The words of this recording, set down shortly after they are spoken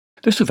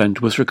This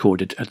event was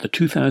recorded at the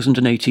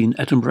 2018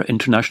 Edinburgh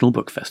International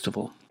Book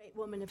Festival.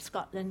 Woman of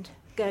Scotland,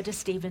 Gerda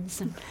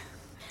Stevenson.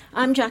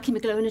 I'm Jackie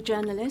McGlone, a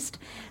journalist,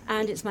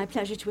 and it's my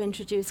pleasure to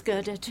introduce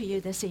Gerda to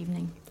you this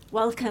evening.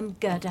 Welcome,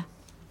 Gerda.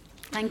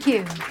 Thank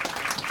you.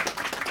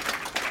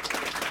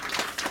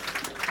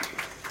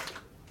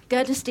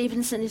 Gerda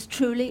Stevenson is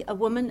truly a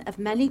woman of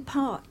many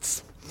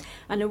parts.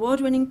 An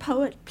award-winning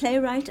poet,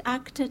 playwright,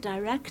 actor,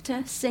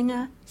 director,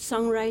 singer,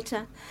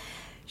 songwriter.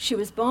 She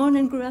was born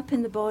and grew up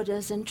in the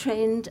Borders and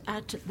trained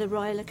at the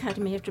Royal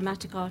Academy of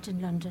Dramatic Art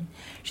in London.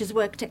 She's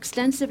worked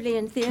extensively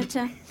in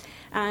theatre,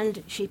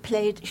 and she's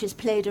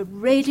played a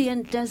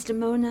radiant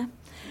Desdemona,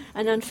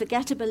 an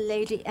unforgettable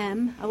Lady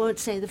M, I won't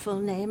say the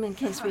full name in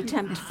case we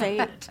tempt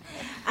fate,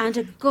 and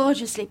a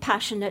gorgeously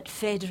passionate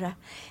Phaedra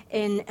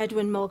in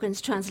Edwin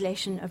Morgan's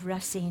translation of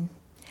Racine.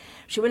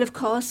 She will, of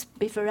course,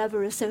 be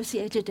forever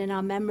associated in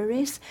our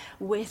memories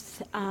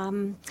with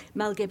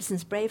Mel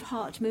Gibson's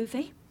Braveheart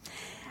movie.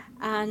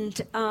 And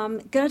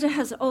Gerda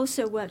has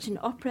also worked in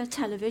opera,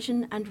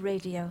 television, and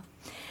radio.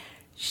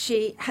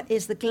 She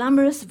is the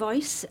glamorous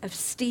voice of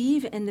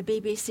Steve in the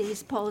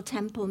BBC's Paul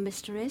Temple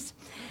Mysteries.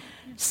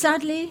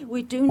 Sadly,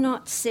 we do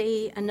not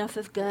see enough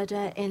of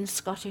Gerda in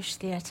Scottish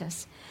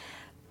theatres.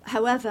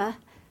 However,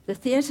 the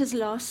theatre's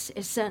loss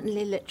is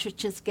certainly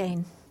literature's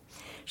gain.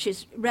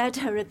 She's read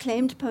her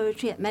acclaimed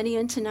poetry at many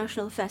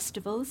international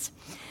festivals,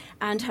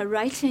 and her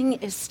writing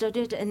is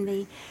studied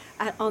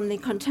on the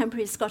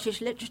Contemporary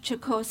Scottish Literature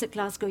course at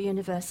Glasgow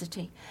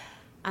University.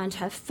 And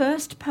her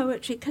first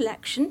poetry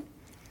collection,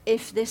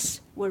 If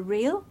This Were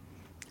Real,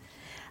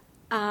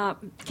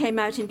 came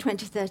out in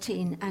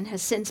 2013 and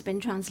has since been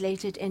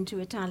translated into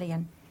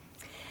Italian.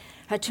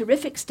 Her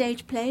terrific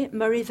stage play,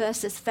 Murray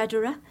versus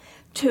Federer,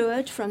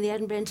 toured from the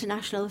Edinburgh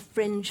International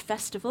Fringe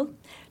Festival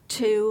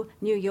to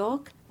New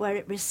York, where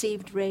it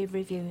received rave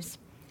reviews.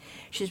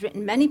 She's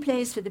written many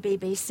plays for the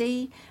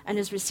BBC and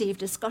has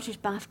received a Scottish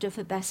BAFTA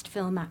for Best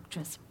Film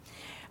Actress.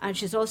 And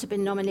she's also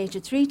been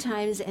nominated 3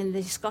 times in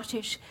the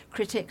Scottish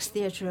Critics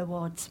Theatre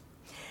Awards.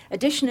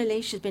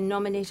 Additionally, she's been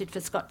nominated for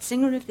Scots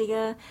Singer of the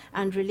Year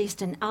and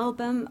released an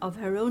album of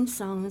her own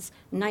songs,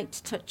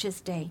 Night Touches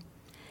Day.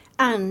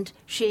 And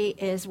she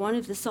is one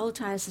of the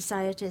Saltire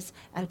Society's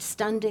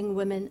outstanding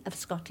women of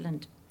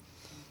Scotland.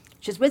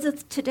 She's with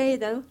us today,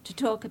 though, to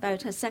talk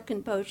about her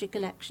second poetry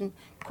collection,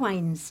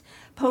 Quines,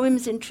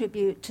 Poems in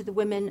Tribute to the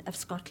Women of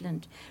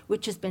Scotland,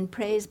 which has been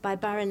praised by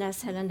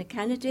Baroness Helena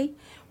Kennedy,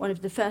 one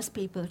of the first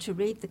people to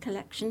read the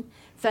collection,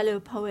 fellow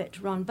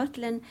poet Ron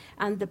Butlin,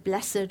 and the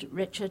blessed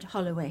Richard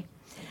Holloway,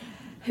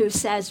 who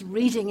says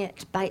reading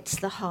it bites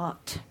the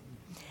heart.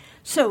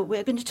 So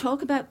we're going to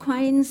talk about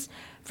Quines,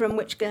 from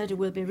which Gerda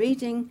will be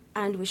reading,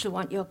 and we shall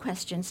want your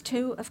questions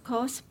too, of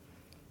course.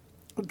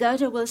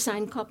 Gerda will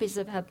sign copies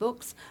of her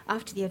books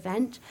after the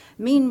event.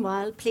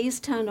 Meanwhile, please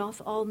turn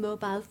off all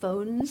mobile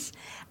phones.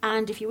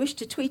 And if you wish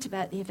to tweet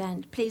about the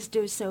event, please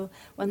do so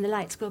when the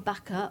lights go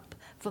back up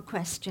for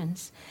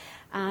questions.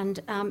 And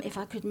if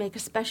I could make a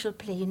special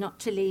plea not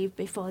to leave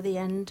before the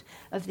end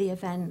of the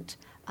event,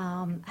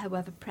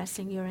 however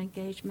pressing your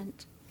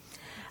engagement.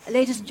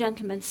 Ladies and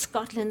gentlemen,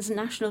 Scotland's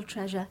national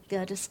treasure,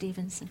 Gerda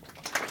Stevenson.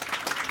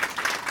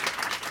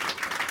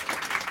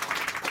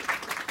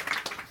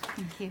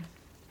 Thank you.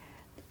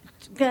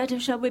 Gerda,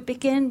 shall we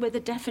begin with a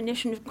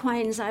definition of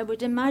Quines? I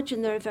would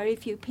imagine there are very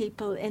few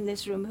people in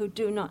this room who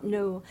do not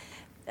know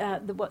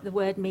what the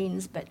word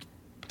means, but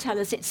tell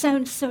us. It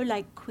sounds so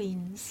like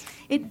Queens.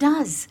 It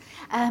does.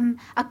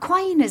 A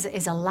quine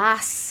is a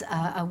lass,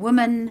 a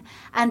woman,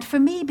 and for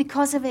me,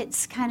 because of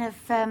its kind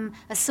of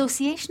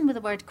association with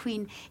the word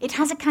queen, it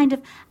has a kind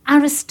of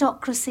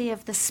aristocracy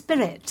of the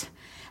spirit.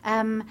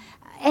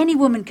 Any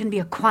woman can be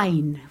a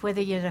quine, whether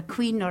you're a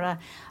queen or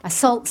a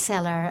salt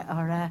cellar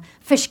or a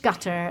fish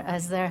gutter,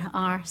 as there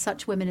are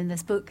such women in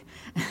this book.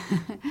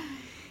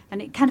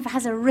 And it kind of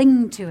has a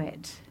ring to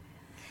it.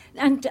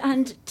 And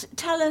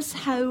tell us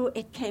how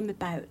it came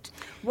about.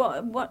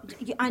 What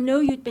I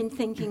know you'd been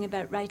thinking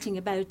about writing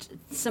about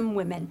some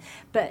women,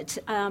 but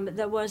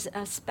there was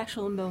a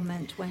special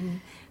moment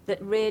when that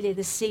really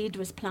the seed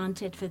was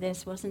planted for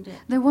this, wasn't it?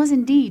 There was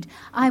indeed.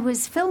 I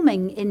was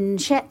filming in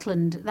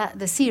Shetland, that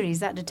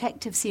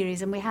detective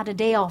series, and we had a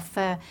day off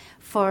it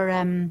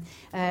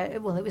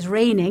was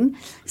raining.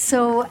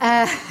 So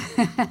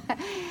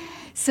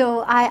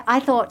so I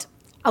thought,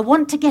 I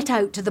want to get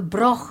out to the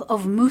Broch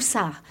of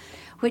Musa,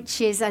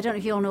 which is, I don't know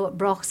if you all know what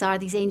brochs are,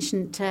 these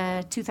ancient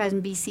 2000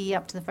 BC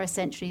up to the 1st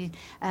century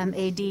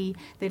AD.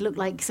 They look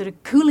like sort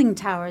of cooling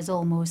towers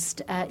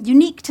almost,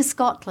 unique to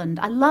Scotland.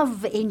 I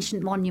love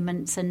ancient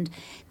monuments and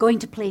going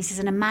to places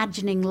and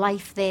imagining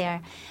life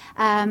there.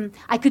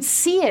 I could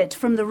see it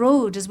from the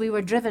road as we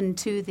were driven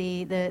to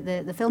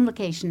the film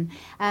location,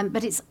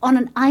 but it's on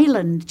an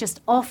island just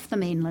off the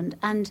mainland.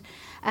 And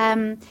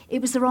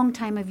It was the wrong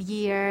time of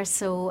year,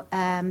 so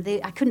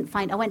I couldn't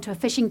find. I went to a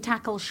fishing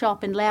tackle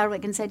shop in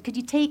Lerwick and said, "Could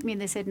you take me?"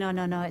 And they said, "No,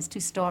 it's too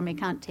stormy,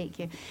 can't take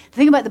you." The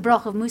thing about the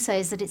Broch of Musa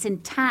is that it's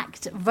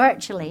intact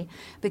virtually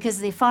because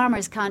the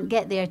farmers can't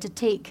get there to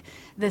take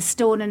the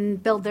stone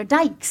and build their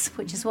dikes,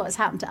 which is what has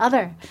happened to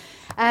other.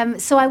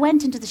 So I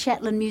went into the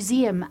Shetland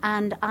Museum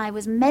and I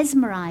was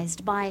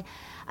mesmerised by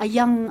a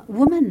young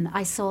woman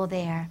I saw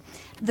there,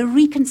 the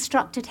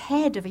reconstructed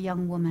head of a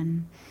young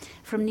woman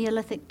from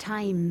Neolithic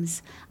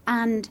times.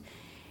 And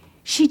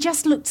she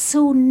just looked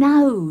so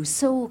now,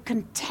 so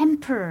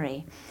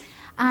contemporary.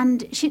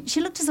 And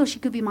she looked as though she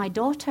could be my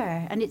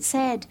daughter. And it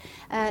said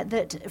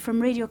that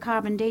from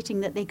radiocarbon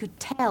dating that they could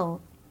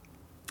tell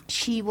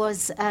she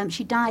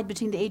died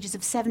between the ages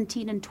of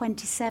 17 and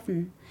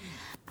 27.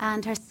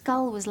 And her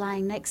skull was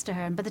lying next to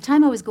her. And by the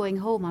time I was going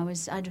home,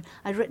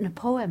 I'd written a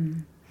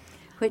poem,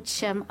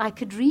 which I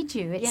could read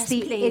you.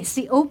 It's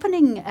the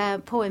opening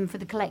poem for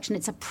the collection.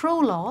 It's a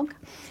prologue.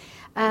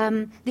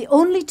 The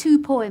only two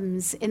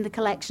poems in the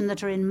collection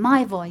that are in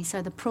my voice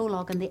are the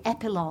prologue and the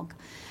epilogue.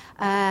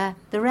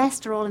 The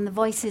rest are all in the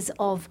voices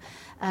of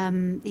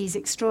these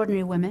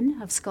extraordinary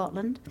women of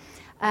Scotland,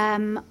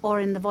 or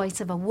in the voice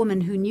of a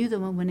woman who knew the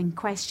woman in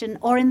question,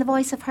 or in the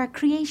voice of her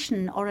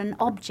creation or an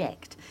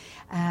object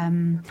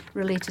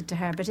related to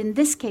her. But in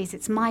this case,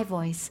 it's my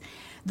voice.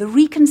 The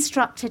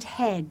reconstructed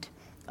head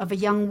of a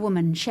young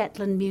woman,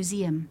 Shetland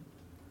Museum.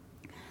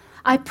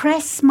 I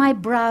press my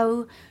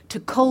brow to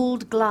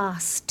cold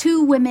glass,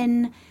 two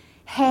women,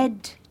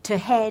 head to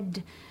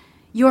head.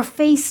 Your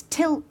face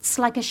tilts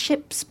like a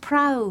ship's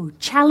prow,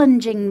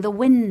 challenging the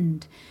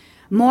wind.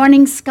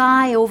 Morning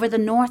sky over the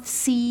North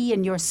Sea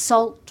and your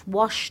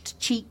salt-washed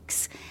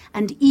cheeks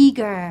and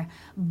eager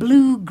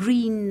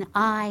blue-green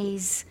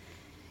eyes.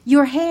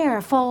 Your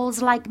hair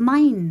falls like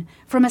mine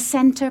from a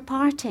centre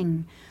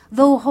parting,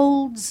 though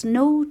holds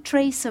no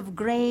trace of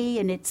grey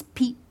in its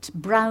peat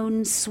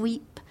brown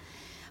sweep.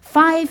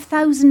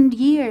 5,000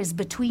 years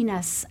between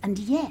us, and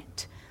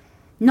yet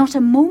not a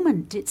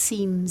moment, it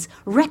seems,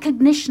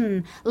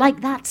 recognition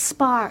like that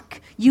spark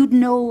you'd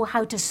know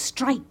how to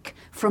strike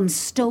from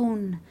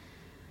stone.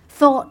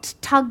 Thought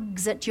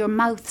tugs at your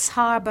mouth's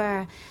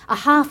harbour, a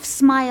half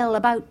smile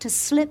about to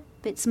slip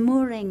its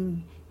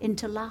mooring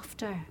into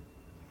laughter.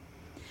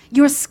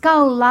 Your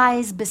skull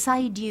lies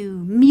beside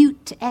you,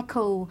 mute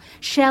echo,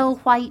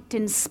 shell-white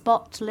in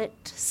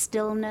spotlit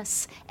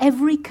stillness,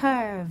 every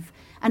curve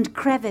and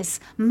crevice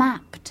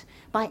mapped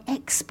by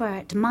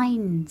expert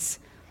minds.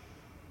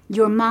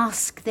 Your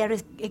mask, their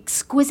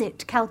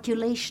exquisite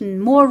calculation,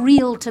 more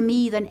real to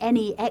me than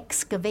any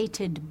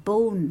excavated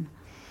bone.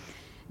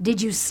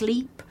 Did you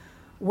sleep,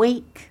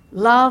 wake,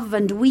 love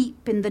and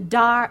weep in the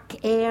dark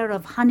air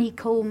of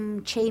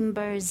honeycomb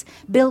chambers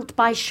built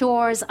by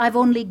shores I've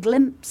only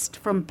glimpsed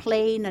from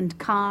plane and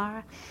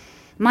car?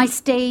 My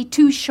stay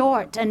too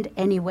short, and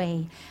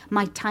anyway,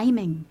 my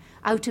timing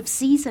out of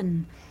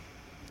season.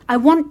 I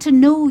want to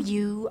know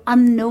you,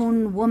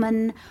 unknown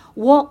woman,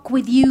 walk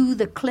with you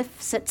the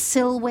cliffs at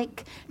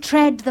Silwick,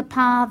 tread the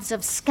paths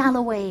of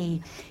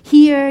Scalloway,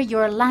 hear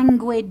your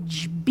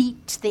language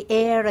beat the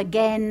air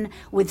again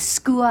with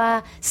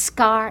skua,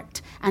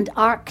 skart and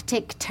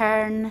Arctic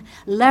tern,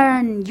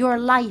 learn your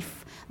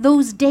life,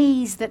 those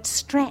days that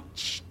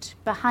stretched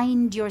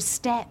behind your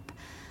step,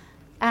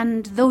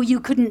 and though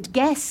you couldn't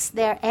guess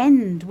their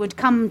end would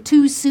come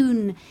too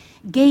soon,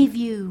 gave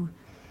you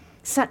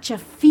such a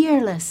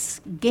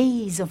fearless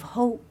gaze of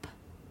hope.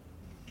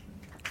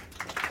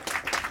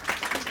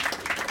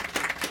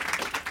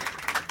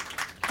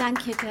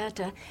 Thank you,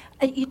 Gerda.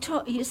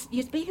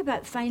 You speak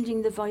about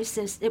finding the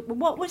voices.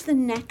 What was the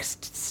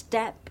next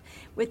step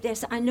with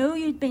this? I know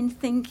you'd been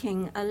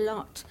thinking a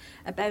lot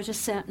about a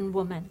certain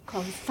woman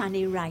called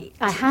Fanny Wright.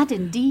 I had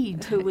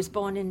indeed. Who was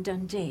born in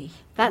Dundee.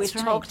 That's We've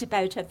right. talked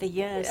about her for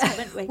years,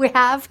 haven't we? We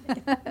have.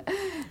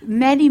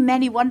 Many,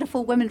 many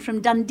wonderful women from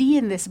Dundee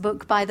in this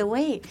book, by the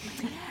way.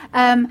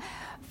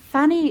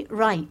 Fanny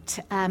Wright,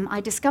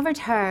 I discovered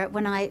her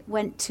when I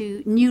went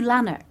to New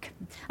Lanark.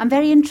 I'm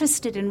very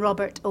interested in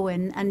Robert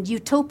Owen and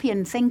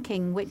utopian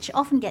thinking, which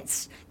often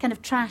gets kind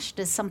of trashed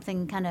as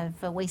something kind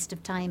of a waste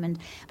of time.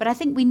 But I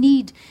think we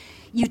need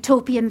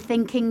utopian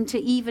thinking to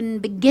even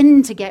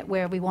begin to get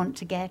where we want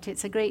to get.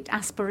 It's a great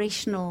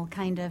aspirational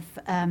kind of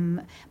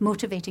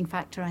motivating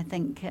factor, I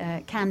think,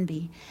 can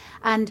be.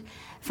 And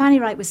Fanny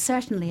Wright was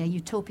certainly a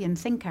utopian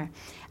thinker.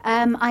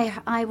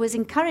 I was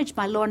encouraged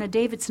by Lorna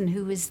Davidson,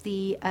 who was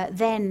the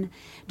then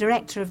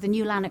director of the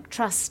New Lanark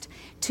Trust,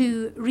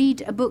 to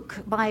read a book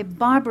by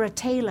Barbara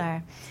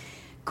Taylor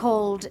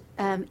called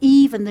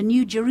Eve and the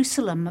New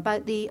Jerusalem,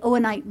 about the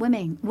Owenite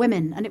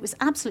women, and it was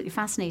absolutely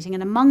fascinating.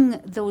 And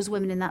among those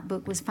women in that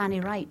book was Fanny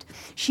Wright.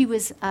 She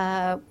was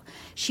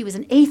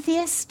an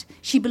atheist.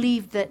 She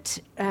believed that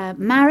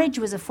marriage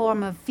was a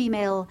form of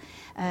female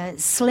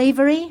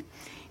slavery.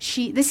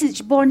 She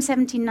born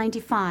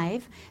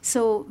 1795,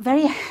 so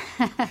very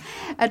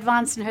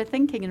advanced in her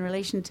thinking in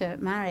relation to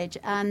marriage.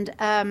 And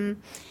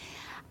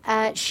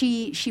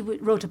She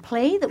wrote a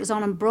play that was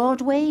on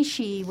Broadway.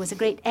 She was a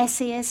great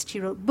essayist. She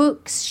wrote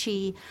books.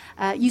 She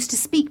used to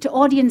speak to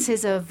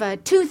audiences of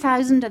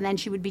 2,000, and then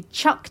she would be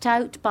chucked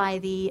out by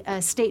the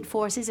state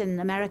forces in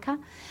America.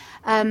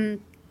 And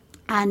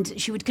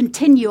she would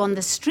continue on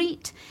the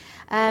street.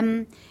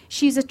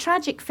 She's a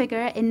tragic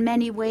figure in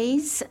many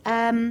ways.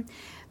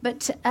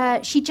 But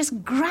she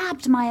just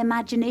grabbed my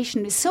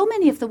imagination. So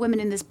many of the women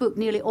in this book,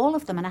 nearly all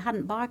of them, and I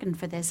hadn't bargained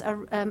for this,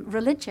 are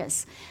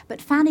religious.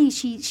 But Fanny,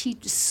 she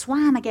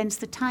swam against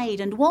the tide.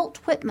 And Walt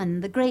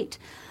Whitman, the great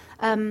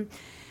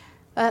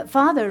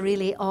father,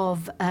 really,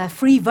 of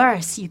free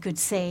verse, you could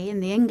say,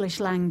 in the English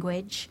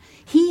language,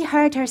 he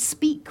heard her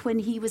speak when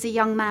he was a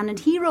young man, and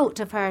he wrote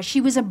of her, she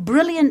was a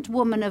brilliant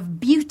woman of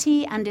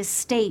beauty and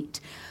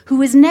estate, who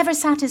was never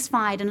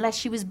satisfied unless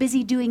she was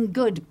busy doing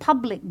good,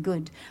 public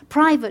good,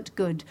 private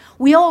good.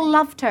 We all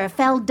loved her,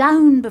 fell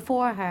down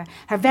before her.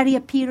 Her very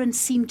appearance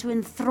seemed to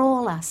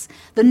enthrall us.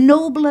 The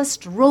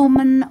noblest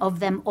Roman of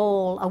them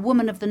all, a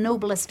woman of the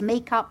noblest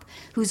make-up,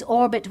 whose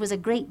orbit was a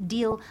great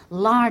deal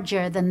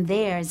larger than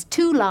theirs,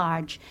 too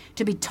large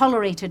to be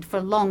tolerated for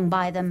long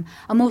by them,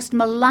 a most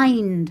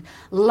maligned,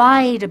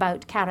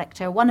 lied-about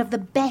character, one of the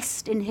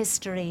best in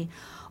history,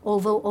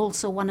 although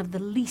also one of the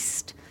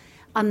least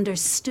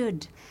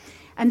understood.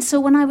 And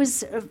so when I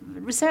was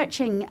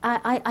researching,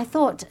 I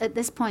thought at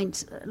this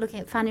point,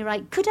 looking at Fanny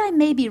Wright, could I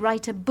maybe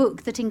write a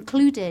book that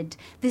included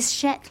this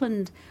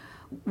Shetland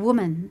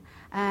woman,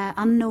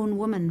 unknown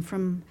woman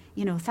from,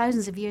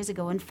 thousands of years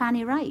ago, and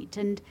Fanny Wright?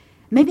 And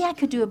maybe I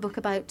could do a book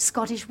about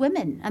Scottish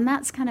women, and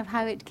that's kind of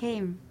how it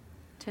came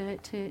to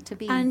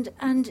be.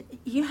 And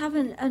you have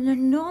an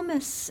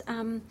enormous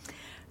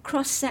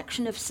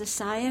cross-section of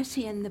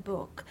society in the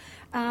book.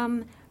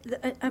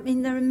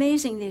 They're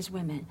amazing, these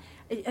women.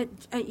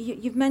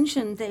 You've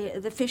mentioned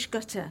the fish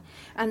gutter,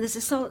 and there's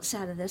a salt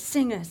cellar, there's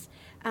singers,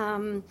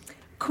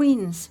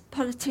 queens,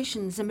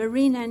 politicians, a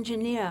marine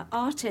engineer,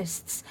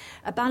 artists,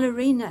 a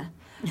ballerina,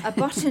 a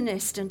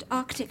botanist and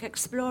Arctic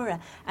explorer,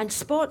 and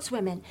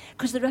sportswomen,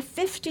 because there are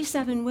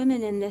 57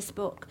 women in this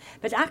book,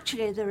 but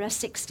actually there are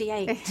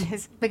 68. It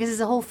is, because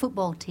it's a whole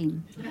football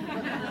team.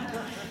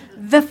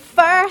 The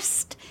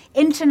first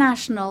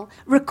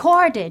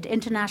recorded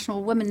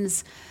international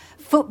women's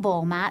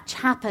football match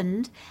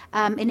happened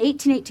in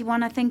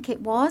 1881, I think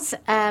it was,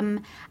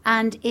 and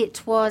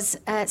it was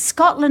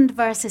Scotland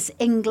versus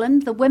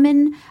England, the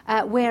women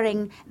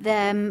wearing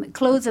the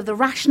clothes of the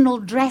rational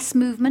dress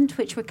movement,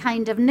 which were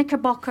kind of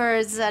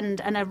knickerbockers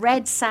and a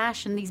red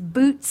sash and these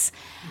boots,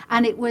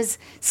 and it was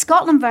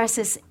Scotland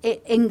versus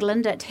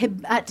England at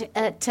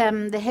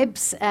the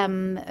Hibs,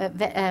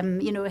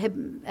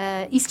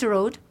 Easter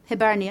Road,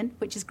 Hibernian,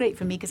 which is great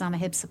for me because I'm a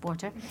Hibs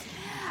supporter,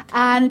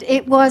 and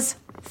it was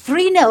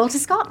 3-0 to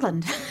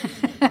Scotland.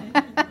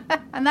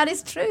 And that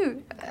is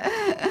true.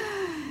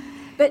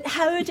 But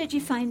how did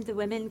you find the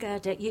women,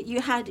 Gerda? You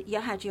had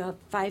your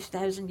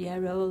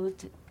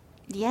 5,000-year-old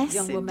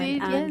young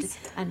woman, indeed,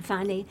 and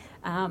Fanny.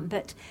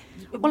 But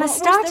well, what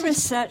was the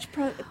research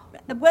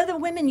were there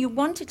women you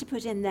wanted to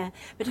put in there,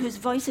 but whose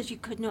voices you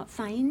could not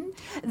find?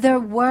 There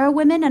were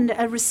women, and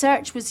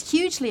research was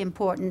hugely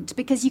important,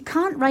 because you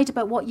can't write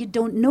about what you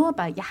don't know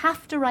about. You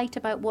have to write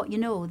about what you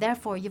know.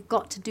 Therefore, you've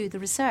got to do the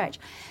research.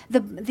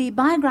 The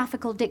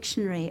Biographical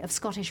Dictionary of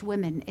Scottish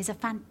Women is a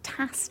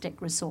fantastic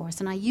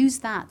resource, and I use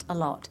that a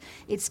lot.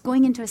 It's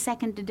going into a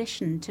second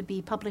edition to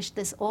be published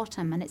this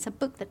autumn, and it's a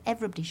book that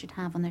everybody should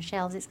have on their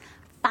shelves. It's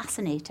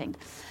fascinating.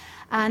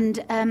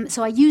 And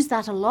so I use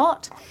that a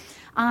lot.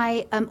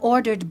 I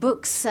ordered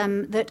books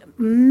that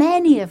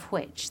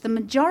the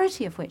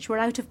majority of which were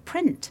out of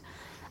print.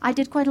 I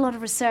did quite a lot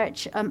of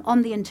research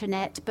on the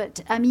internet, but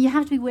you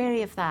have to be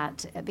wary of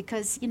that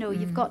because,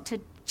 you've got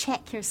to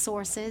check your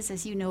sources,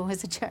 as you know,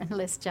 as a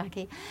journalist,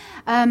 Jackie.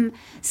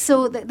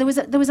 So there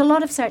was a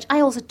lot of search.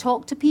 I also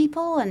talked to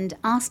people and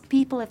asked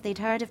people if they'd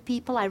heard of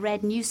people. I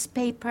read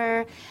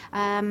newspaper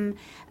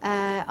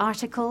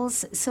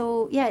articles.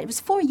 So, yeah, it was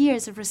 4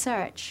 years of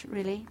research,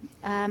 really.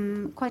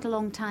 Quite a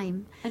long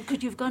time. And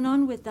could you have gone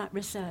on with that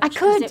research? I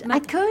could.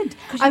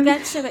 Because you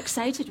get so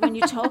excited when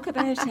you talk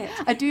about it.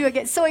 I do. I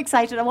get so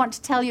excited. I want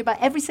to tell you about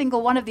every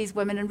single one of these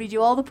women and read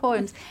you all the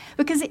poems,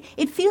 because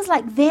it feels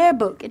like their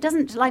book. It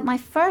doesn't, like my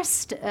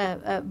first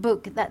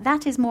book,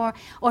 that is more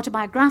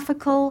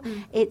autobiographical.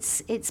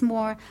 It's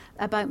more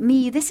about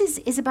me. This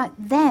is about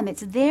them.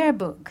 It's their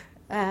book.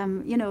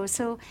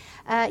 So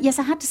yes,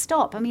 I had to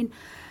stop.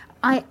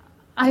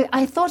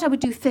 I thought I would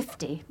do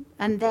 50,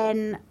 and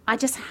then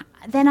at a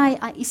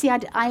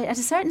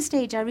certain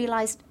stage I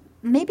realized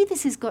maybe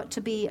this has got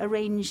to be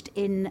arranged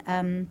in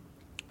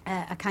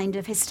a kind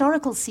of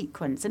historical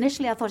sequence.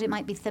 Initially I thought it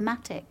might be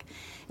thematic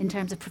in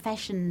terms of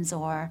professions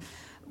or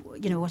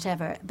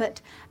whatever,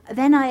 but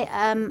then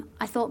I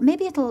thought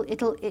maybe it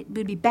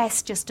would be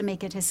best just to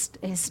make it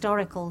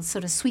historical,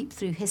 sort of sweep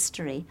through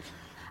history,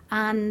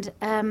 and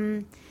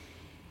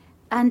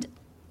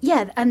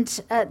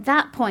at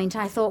that point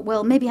I thought,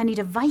 well, maybe I need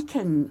a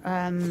Viking,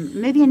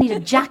 maybe I need a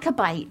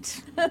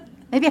Jacobite,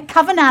 maybe a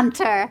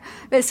covenanter.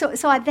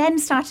 So I then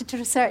started to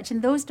research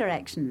in those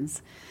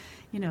directions.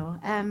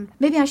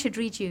 Maybe I should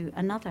read you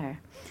another.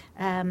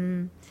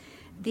 There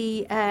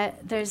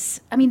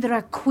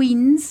are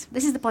Quines.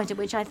 This is the point at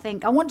which I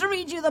think I want to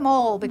read you them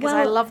all because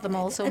I love them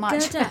all so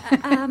much.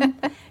 Gerda,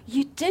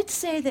 you did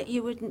say that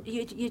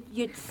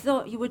you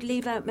thought you would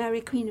leave out Mary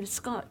Queen of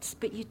Scots,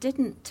 but you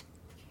didn't.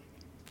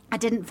 I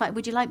didn't.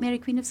 Would you like Mary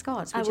Queen of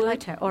Scots? Would you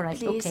like her? All right,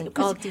 please, okay,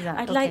 I'll do that.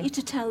 I'd like you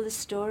to tell the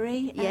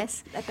story.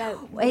 Yes,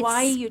 about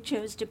why you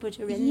chose to put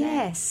her in there.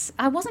 Yes,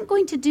 I wasn't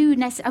going to do.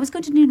 I was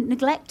going to do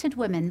neglected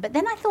women, but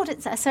then I thought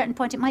at a certain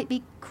point it might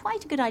be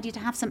quite a good idea to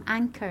have some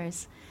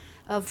anchors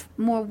of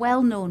more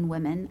well-known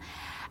women,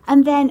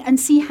 and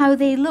see how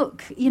they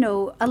look,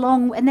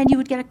 along, and then you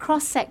would get a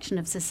cross-section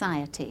of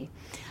society.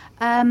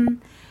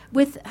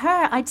 With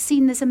her, I'd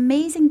seen this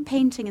amazing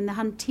painting in the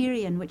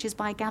Hunterian, which is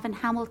by Gavin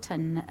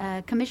Hamilton,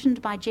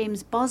 commissioned by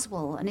James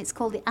Boswell, and it's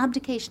called The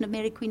Abdication of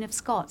Mary Queen of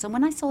Scots. And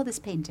when I saw this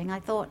painting, I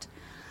thought,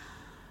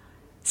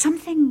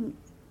 something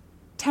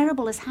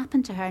terrible has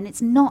happened to her, and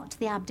it's not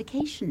the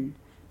abdication,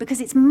 because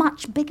it's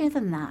much bigger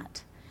than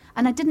that.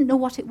 And I didn't know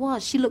what it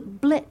was. She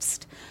looked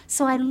blitzed.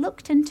 So I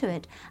looked into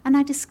it, and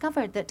I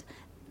discovered that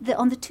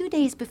on the 2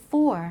 days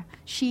before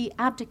she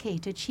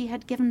abdicated, she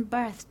had given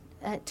birth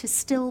to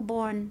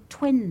stillborn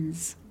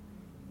twins.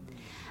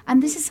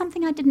 And this is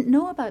something I didn't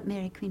know about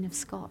Mary Queen of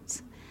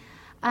Scots.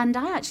 And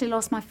I actually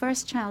lost my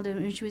first child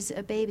when she was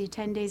a baby,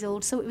 10 days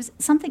old. So it was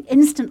something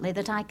instantly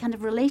that I kind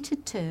of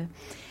related to.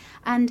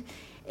 And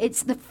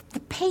it's the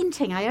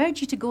painting. I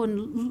urge you to go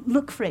and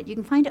look for it. You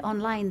can find it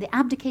online, The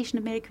Abdication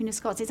of Mary Queen of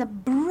Scots. It's a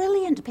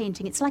brilliant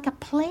painting. It's like a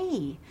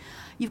play.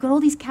 You've got all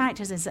these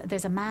characters.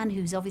 There's a man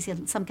who's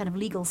obviously some kind of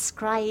legal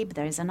scribe.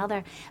 There's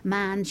another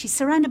man. She's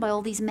surrounded by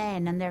all these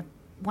men, and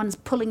one's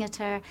pulling at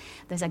her.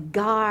 There's a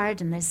guard,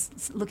 and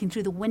there's looking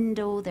through the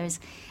window.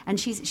 And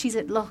she's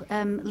at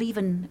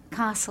Leven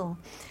Castle,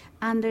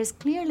 and there's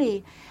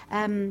clearly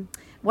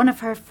one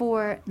of her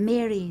four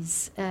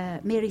Marys,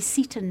 Mary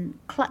Seton,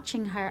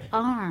 clutching her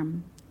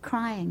arm,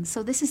 crying.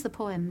 So this is the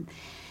poem,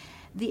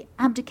 The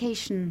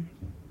Abdication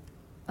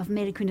of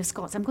Mary Queen of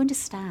Scots. I'm going to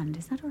stand.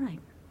 Is that all right?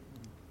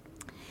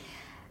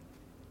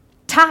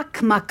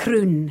 Tak ma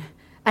croon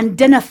and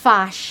dinna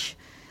fash.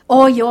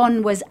 O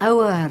yon was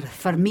our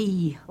for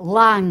me,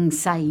 lang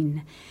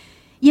syne.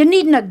 Ye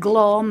needna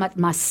glom at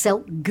my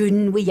silk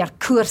goon wi' your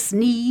coarse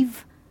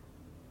nieve.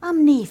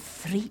 I'm nae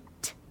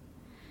threat.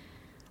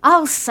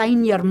 I'll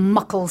sign your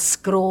muckle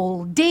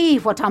scroll, dae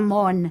what I'm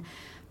on,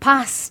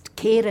 past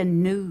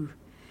caring noo.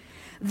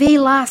 They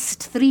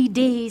last 3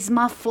 days,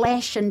 my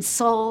flesh and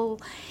soul,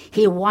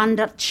 he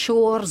wandered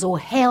shores o'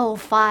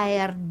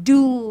 hellfire,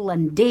 dool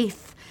and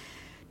death.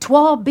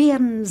 Twa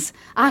bairns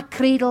I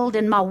cradled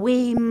in my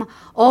wame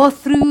all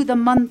through the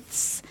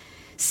months,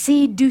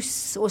 sae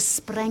douce o'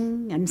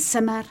 spring and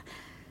simmer,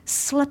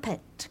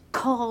 slippet,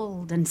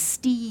 cauld and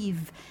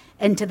steve,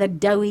 into the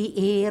dowie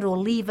air o'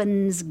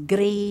 Leven's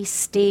grey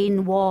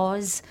stain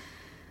was,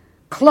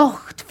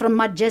 clocht from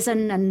my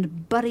jizzin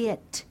and bury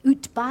it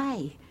out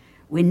by,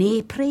 wi'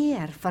 nae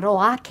prayer for all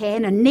I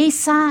ken and nae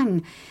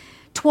sang,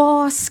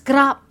 twa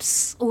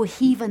scraps o'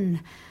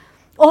 heaven,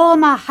 all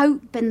my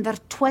hope in their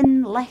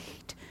twin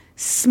licht,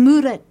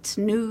 smoor it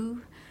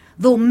noo,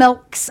 though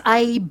milk's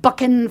aye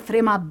bucking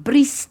frae my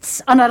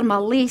breasts under my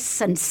lace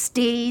and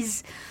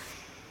stays.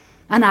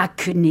 And I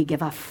couldn't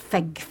give a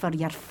fig for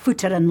your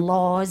footerin'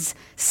 laws,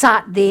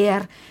 sat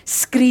there,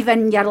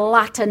 screeving your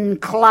Latin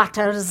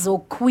clatters o'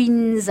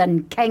 queens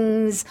and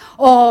kings.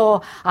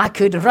 Oh, I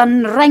could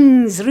run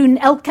rings round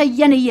ilka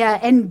yin o' ye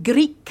in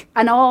Greek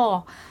and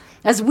all,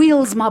 as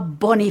weel's my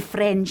bonny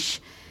French.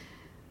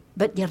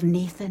 But you're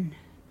naething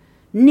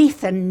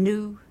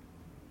noo.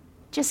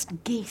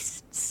 Just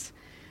ghasts.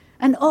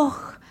 And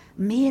och,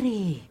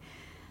 Mary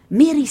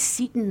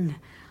Seton,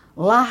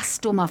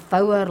 last o' my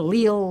fower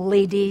leal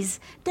ladies,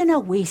 dinna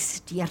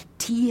waste your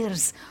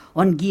tears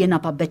on gieing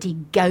up a bitty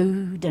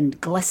gowd and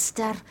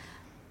glister.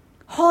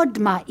 Haud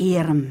my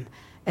arm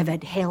if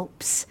it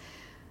helps,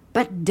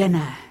 but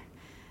dinna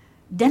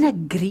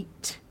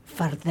greet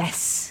for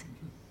this.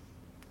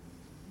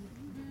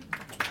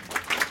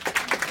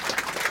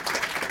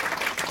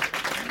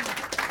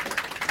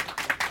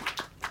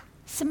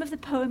 Some of the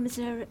poems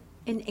are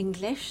in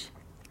English,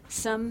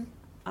 some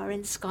are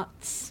in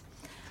Scots.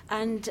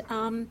 And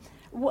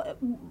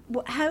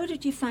how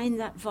did you find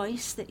that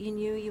voice that you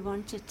knew you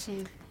wanted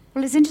to?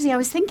 Well, it's interesting. I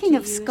was thinking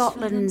of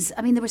Scotland's.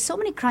 I mean, there were so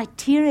many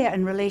criteria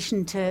in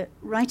relation to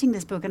writing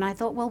this book, and I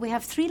thought, well, we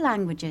have 3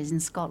 languages in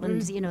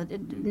Scotland,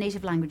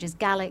 native languages,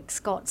 Gaelic,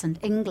 Scots, and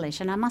English,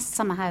 and I must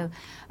somehow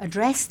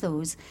address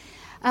those.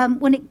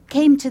 When it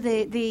came to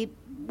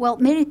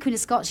Mary Queen of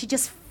Scots,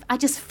 I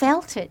just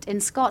felt it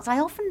in Scots. I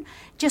often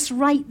just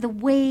write the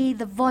way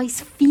the voice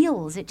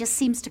feels. It just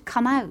seems to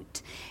come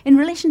out. In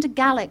relation to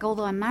Gaelic,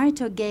 although I'm married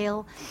to a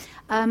Gael,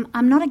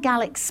 I'm not a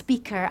Gaelic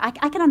speaker. I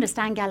can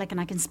understand Gaelic and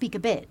I can speak a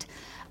bit.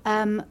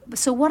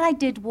 So what I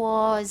did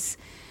was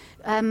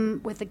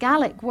with the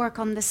Gaelic, work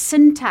on the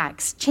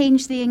syntax,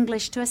 change the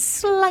English to a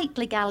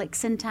slightly Gaelic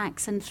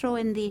syntax and throw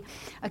in the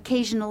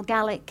occasional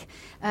Gaelic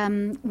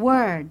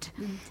word.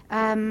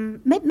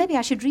 Maybe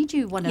I should read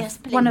you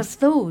one of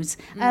those.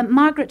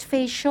 Margaret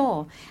Fay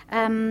Shaw.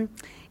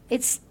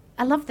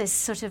 I love this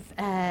sort of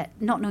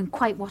not knowing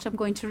quite what I'm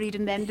going to read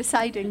and then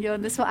deciding.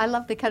 I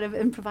love the kind of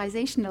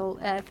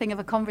improvisational thing of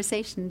a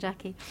conversation,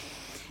 Jackie.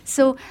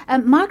 So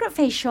Margaret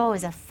Fay Shaw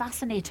is a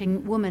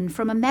fascinating woman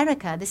from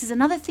America. This is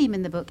another theme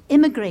in the book,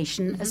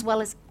 immigration as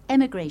well as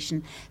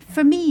emigration.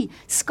 For me,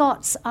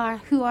 Scots are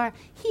who are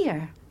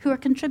here, who are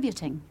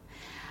contributing.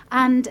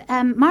 And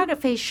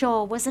Margaret Fay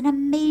Shaw was an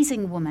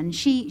amazing woman.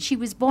 She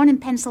was born in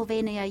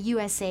Pennsylvania,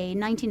 USA,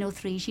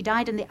 1903. She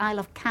died in the Isle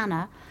of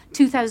Canna,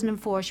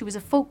 2004. She was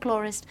a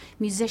folklorist,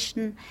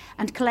 musician,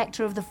 and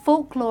collector of the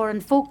folklore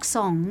and folk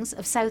songs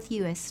of South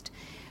Uist,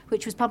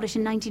 which was published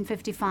in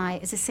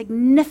 1955. It's a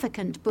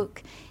significant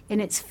book in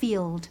its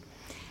field.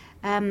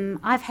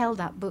 I've held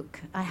that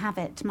book. I have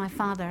it. My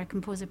father, a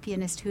composer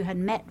pianist who had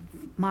met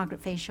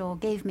Margaret Fay Shaw,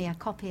 gave me a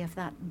copy of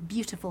that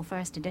beautiful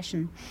first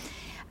edition.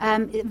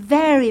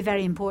 Very,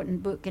 very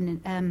important book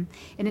in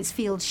its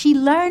field. She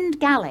learned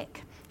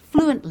Gaelic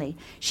fluently.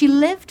 She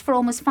lived for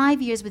almost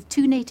 5 years with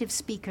two native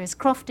speakers,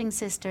 Crofting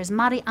sisters,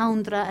 Mary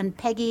Aundra and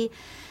Peggy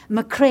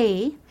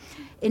McCrae,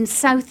 in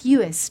South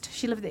Uist.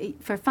 She lived there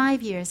for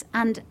 5 years.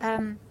 And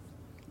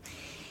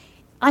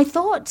I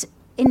thought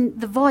in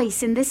The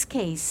Voice, in this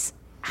case,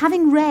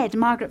 having read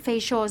Margaret Fay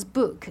Shaw's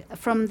book,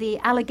 From the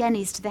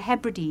Alleghenies to the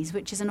Hebrides,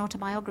 which is an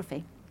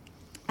autobiography,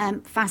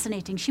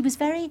 fascinating. She was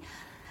very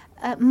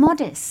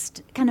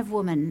modest kind of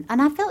woman,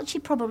 and I felt she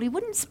probably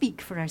wouldn't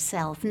speak for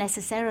herself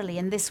necessarily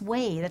in this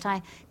way that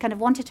I kind of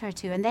wanted her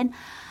to. And then,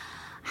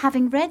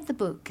 having read the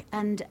book,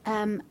 and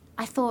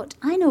I thought,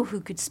 I know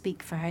who could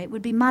speak for her. It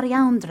would be Mary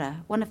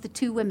Aundra, one of the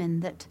two women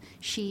that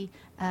she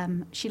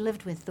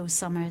lived with those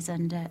summers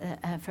and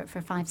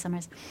for 5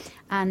 summers.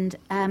 And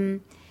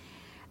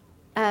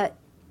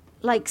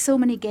like so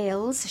many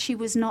Gaels, she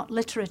was not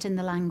literate in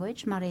the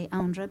language, Mary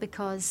Aundra,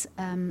 because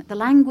the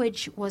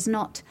language was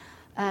not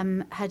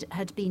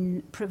had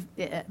been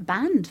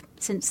banned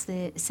since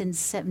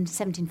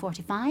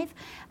 1745,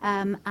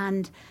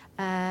 and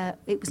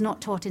it was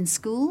not taught in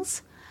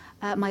schools.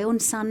 My own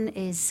son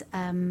is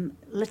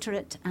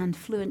literate and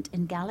fluent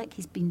in Gaelic.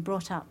 He's been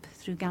brought up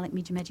through Gaelic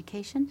medium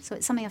education, so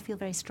it's something I feel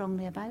very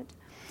strongly about.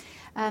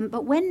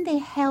 But when they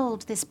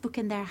held this book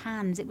in their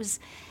hands, it was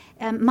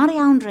Mary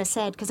Aundra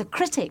said, because a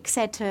critic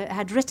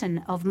had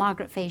written of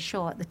Margaret Fay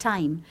Shaw at the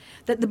time,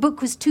 that the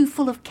book was too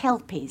full of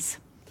kelpies.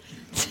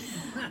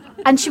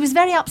 And she was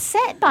very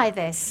upset by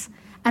this.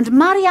 And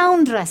Mary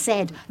Aundra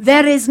said,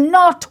 there is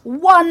not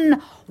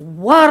one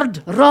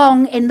word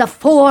wrong in the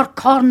 4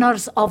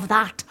 corners of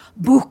that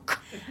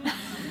book.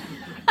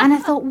 And I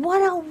thought,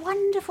 what a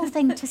wonderful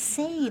thing to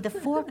say, the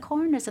 4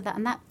 corners of that.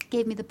 And that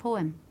gave me the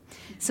poem.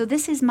 So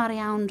this is Mary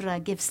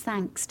Aundra gives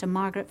thanks to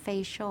Margaret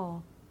Fay Shaw.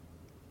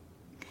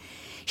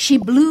 She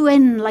blew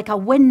in like a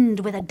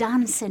wind with a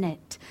dance in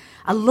it,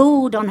 a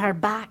load on her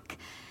back,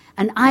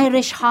 an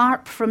Irish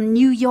harp from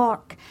New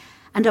York,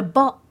 and a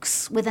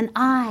box with an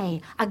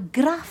eye, a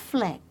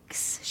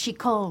graflex, she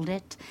called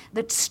it,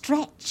 that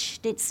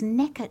stretched its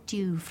neck at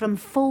you from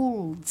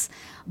folds,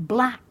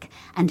 black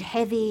and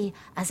heavy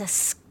as a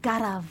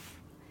scarab.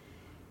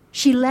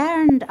 She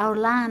learned our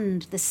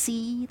land, the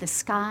sea, the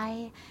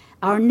sky,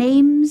 our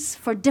names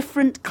for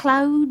different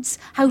clouds,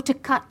 how to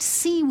cut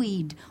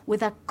seaweed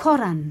with a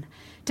corran,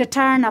 to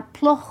turn a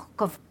ploch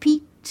of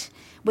peat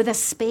with a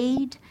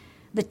spade,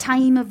 the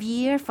time of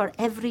year for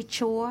every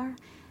chore.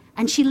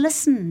 And she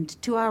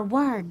listened to our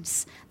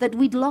words that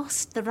we'd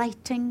lost the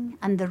writing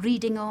and the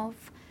reading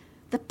of,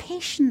 the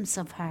patience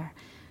of her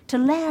to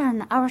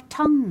learn our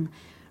tongue,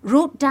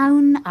 wrote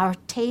down our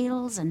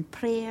tales and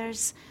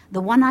prayers, the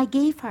one I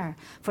gave her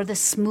for the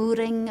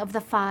smooring of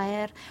the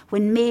fire,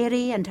 when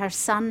Mary and her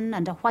son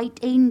and a white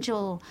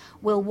angel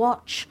will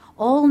watch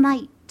all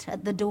night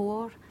at the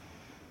door.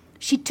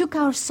 She took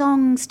our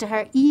songs to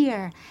her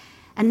ear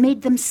and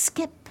made them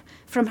skip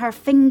from her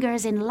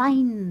fingers in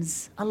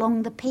lines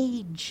along the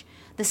page.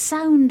 The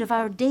sound of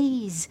our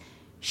days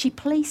she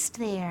placed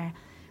there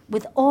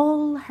with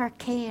all her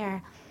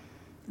care.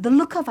 The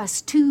look of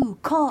us too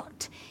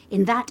caught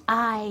in that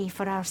eye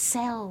for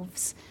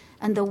ourselves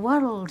and the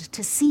world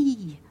to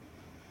see.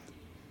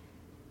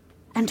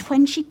 And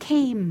when she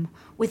came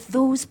with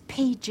those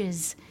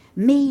pages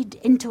made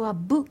into a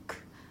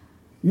book,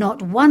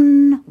 not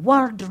one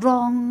word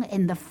wrong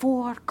in the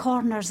 4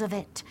 corners of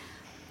it,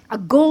 a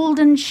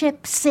golden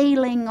ship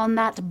sailing on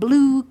that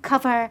blue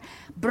cover,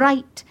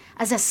 bright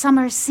as a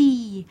summer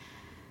sea,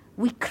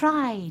 we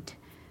cried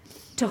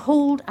to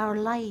hold our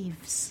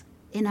lives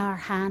in our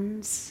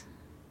hands.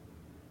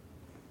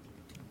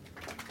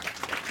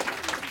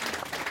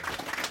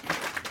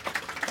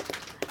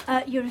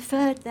 You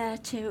referred there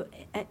to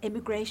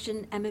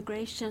emigration,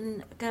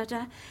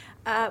 Gerda.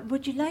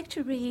 Would you like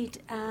to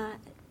read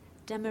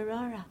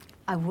Demerara?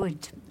 I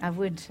would. I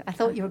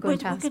thought you were going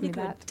to ask me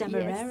that.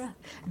 Demerara.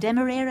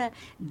 Yes.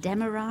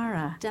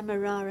 Demerara.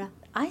 Demerara.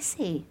 I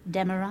say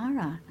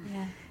Demerara.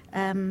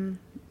 Yeah.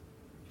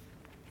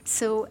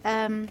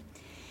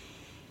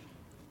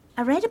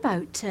 I read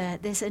about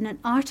this in an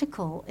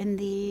article in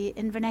the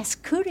Inverness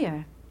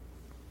Courier,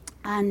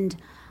 and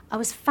I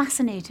was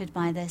fascinated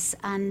by this.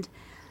 And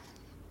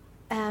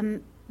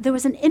there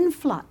was an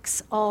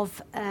influx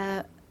of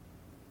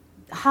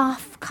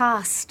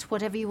half-caste,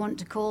 whatever you want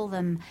to call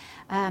them,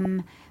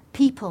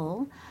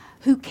 people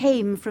who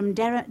came from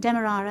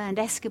Demerara and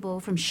Esquibo,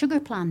 from sugar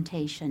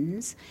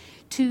plantations,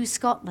 to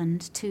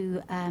Scotland,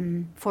 to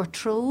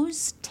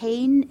Fortrose,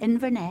 Tain,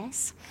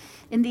 Inverness,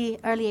 in the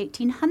early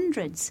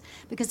 1800s,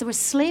 because there were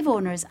slave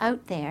owners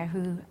out there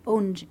who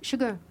owned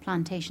sugar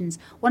plantations.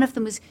 One of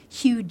them was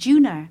Hugh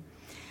Junior.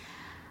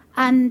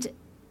 And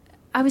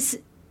I was,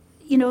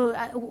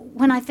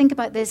 when I think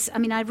about this, I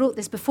mean, I wrote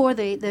this before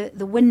the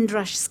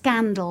Windrush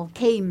scandal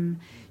came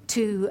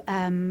to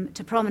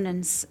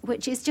prominence,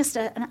 which is just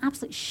an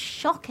absolute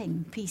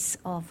shocking piece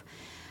of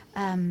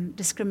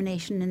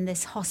discrimination in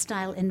this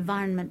hostile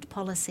environment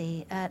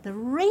policy. The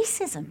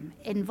racism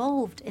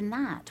involved in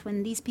that,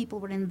 when these people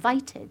were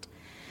invited,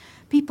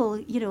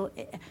 people,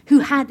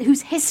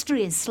 whose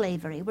history is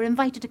slavery, were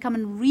invited to come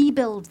and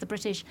rebuild the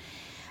British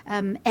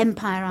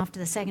empire after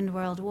the Second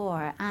World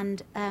War.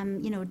 And,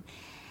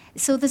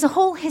 so there's a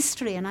whole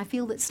history, and I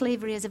feel that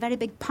slavery is a very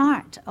big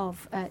part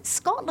of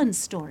Scotland's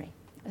story,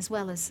 as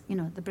well as,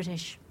 the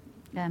British,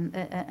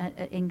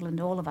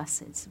 England, all of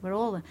us. We're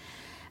all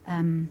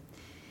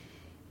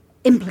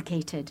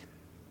implicated.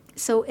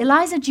 So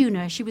Eliza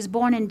Junior, she was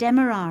born in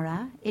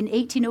Demerara in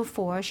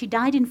 1804. She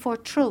died in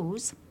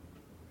Fortrose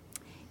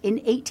in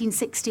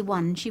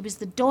 1861. She was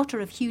the daughter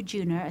of Hugh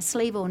Junior, a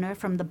slave owner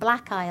from the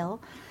Black Isle,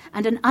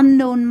 and an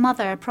unknown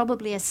mother,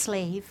 probably a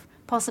slave,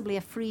 possibly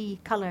a free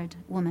coloured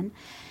woman.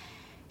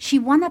 She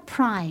won a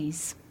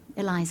prize,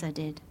 Eliza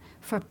did,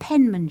 for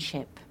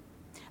penmanship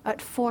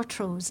at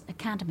Fortrose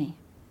Academy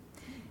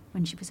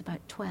when she was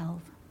about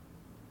 12.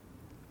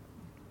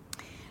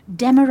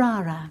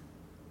 Demerara.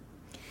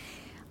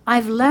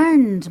 I've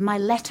learned my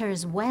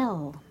letters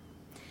well.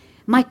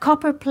 My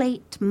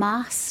copperplate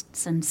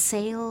masts and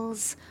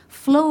sails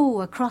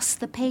flow across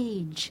the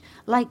page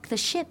like the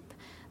ship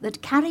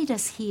that carried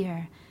us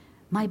here,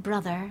 my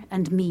brother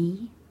and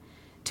me,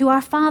 to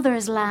our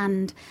father's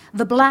land,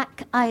 the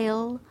Black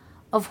Isle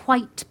of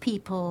white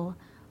people,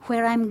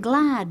 where I'm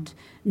glad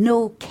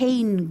no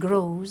cane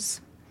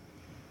grows.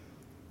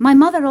 My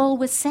mother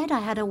always said I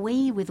had a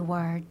way with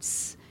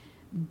words.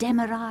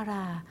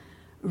 Demerara,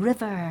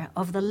 river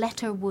of the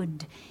letter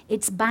wood,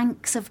 its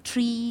banks of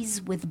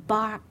trees with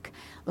bark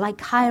like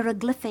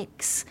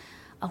hieroglyphics,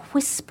 a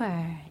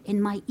whisper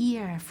in my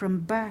ear from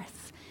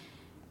birth.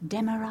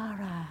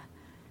 Demerara,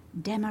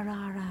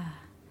 Demerara.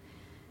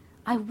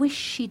 I wish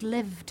she'd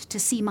lived to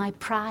see my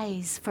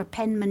prize for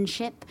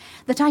penmanship,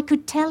 that I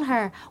could tell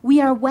her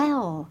we are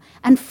well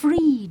and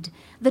freed,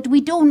 that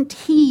we don't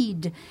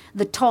heed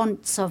the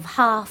taunts of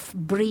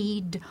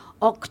half-breed,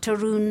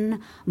 octoroon,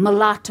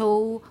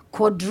 mulatto,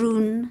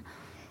 quadroon.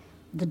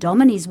 The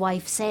Dominie's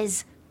wife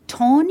says,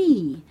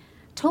 Tawny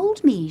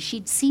told me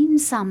she'd seen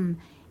some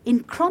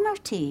in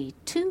Cromarty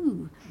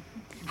too,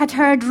 had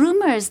heard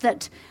rumours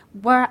that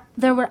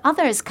there were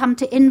others come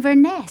to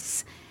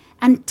Inverness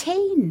and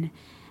Tain,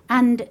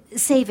 and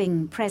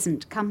saving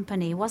present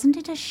company, wasn't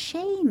it a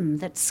shame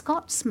that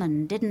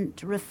Scotsmen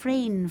didn't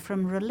refrain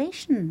from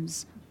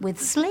relations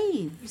with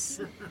slaves?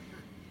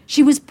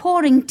 She was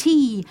pouring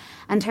tea,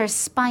 and her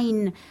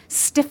spine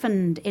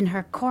stiffened in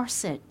her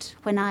corset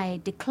when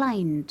I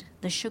declined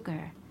the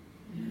sugar.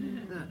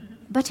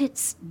 But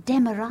it's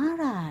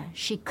Demerara,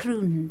 she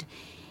crooned.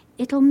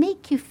 It'll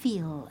make you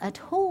feel at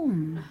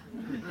home.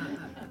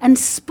 And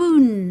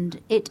spooned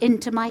it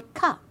into my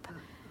cup.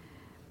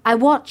 I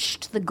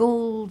watched the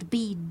gold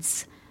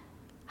beads,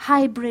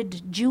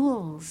 hybrid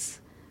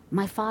jewels,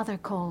 my father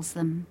calls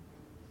them,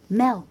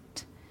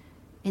 melt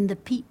in the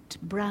peat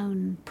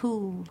brown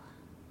pool.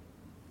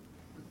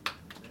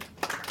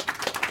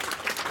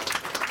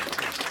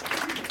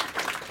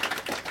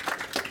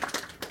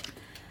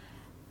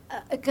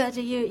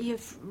 Gerda,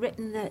 you've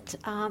written that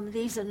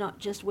these are not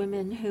just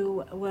women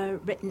who were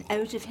written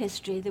out of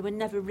history, they were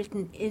never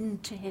written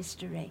into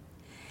history.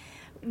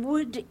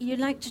 Would you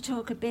like to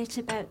talk a bit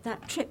about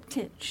that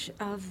triptych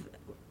of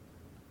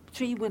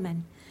three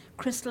women,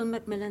 Crystal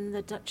Macmillan,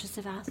 the Duchess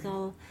of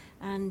Atholl,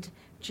 and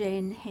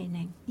Jane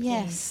Haining?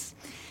 Yes.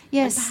 Please.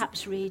 Yes. And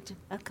perhaps read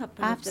a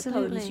couple Absolutely.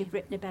 of the poems you've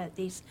written about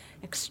these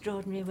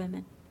extraordinary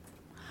women.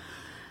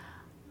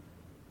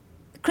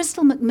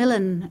 Crystal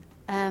Macmillan,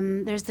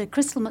 there's the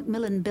Crystal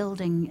Macmillan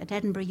building at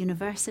Edinburgh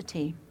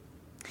University.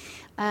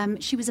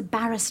 She was a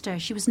barrister.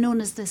 She was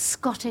known as the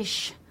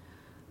Scottish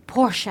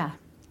Portia.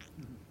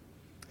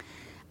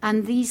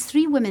 And these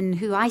three women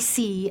who I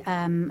see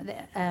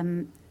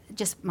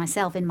just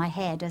myself in my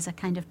head as a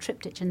kind of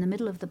triptych in the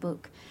middle of the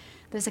book,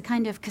 there's a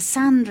kind of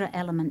Cassandra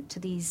element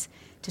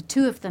to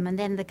two of them, and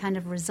then the kind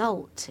of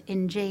result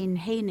in Jane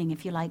Haining,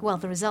 if you like. Well,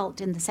 the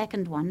result in the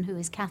second one, who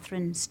is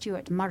Catherine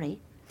Stewart Murray.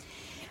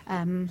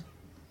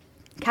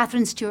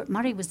 Catherine Stewart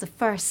Murray was the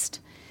first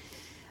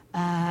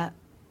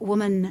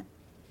woman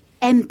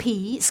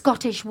MP,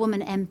 Scottish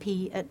woman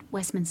MP at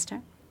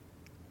Westminster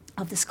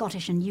of the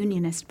Scottish and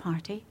Unionist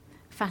Party.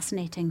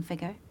 Fascinating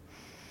figure.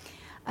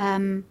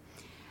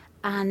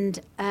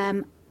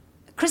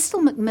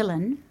 Crystal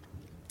Macmillan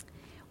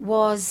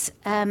was,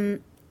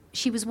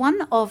 she was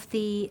one of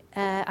the,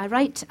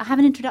 I have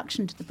an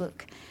introduction to the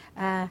book,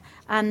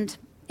 and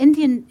in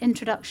the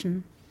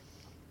introduction,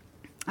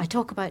 I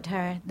talk about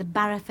her, the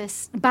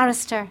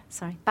barrister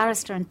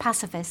and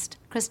pacifist,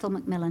 Crystal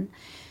Macmillan.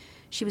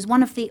 She was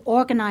one of the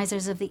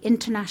organisers of the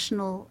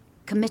International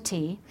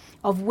Committee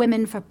of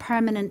Women for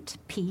Permanent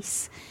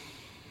Peace,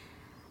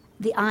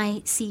 the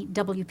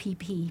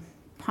ICWPP,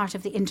 part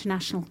of the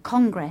International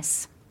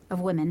Congress of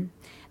Women.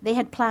 They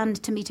had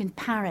planned to meet in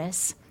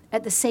Paris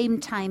at the same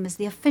time as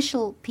the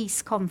official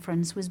peace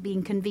conference was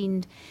being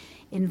convened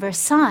in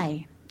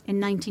Versailles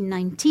in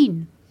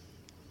 1919.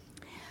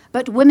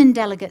 But women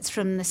delegates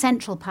from the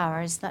Central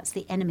Powers, that's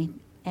the enemy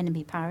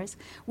powers,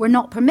 were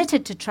not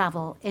permitted to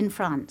travel in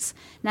France.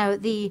 Now,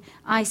 the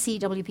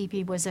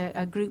ICWPP was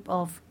a group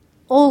of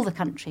all the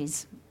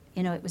countries.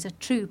 You know, it was a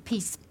true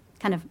peace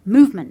kind of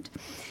movement.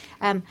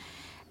 And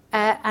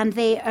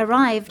they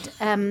arrived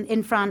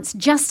in France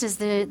just as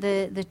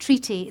the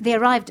treaty, they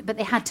arrived, but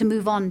they had to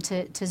move on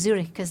to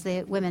Zurich because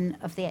the women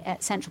of the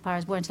Central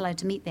Powers weren't allowed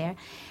to meet there.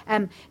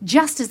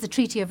 Just as the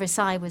Treaty of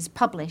Versailles was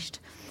published,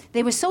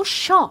 they were so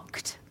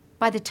shocked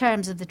by the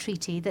terms of the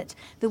treaty that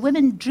the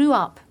women drew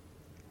up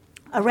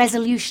a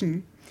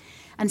resolution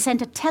and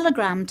sent a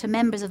telegram to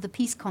members of the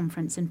peace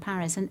conference in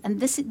Paris. And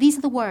these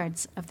are the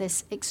words of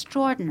this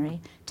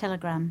extraordinary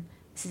telegram.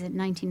 This is in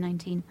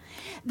 1919.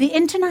 The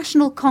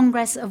International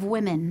Congress of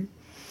Women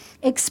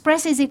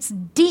expresses its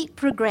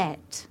deep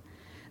regret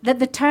that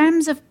the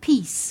terms of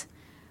peace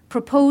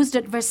proposed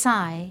at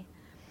Versailles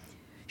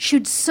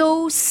should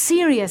so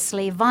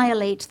seriously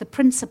violate the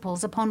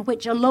principles upon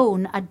which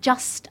alone a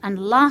just and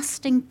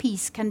lasting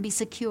peace can be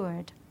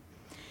secured,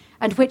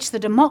 and which the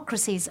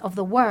democracies of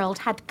the world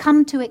had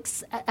come to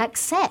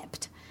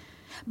accept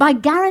by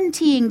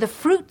guaranteeing the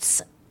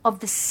fruits of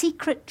the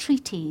secret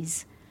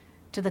treaties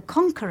to the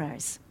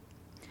conquerors.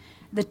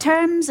 The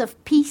terms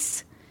of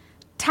peace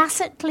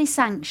tacitly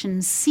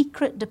sanction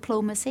secret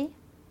diplomacy,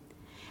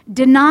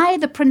 deny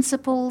the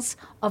principles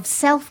of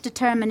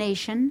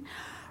self-determination,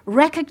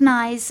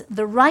 recognize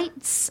the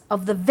rights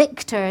of the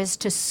victors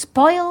to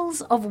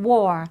spoils of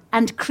war,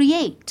 and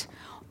create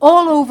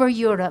all over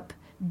Europe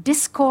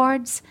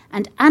discords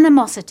and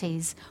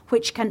animosities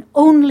which can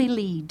only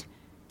lead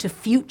to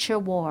future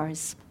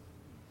wars.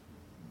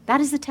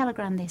 That is the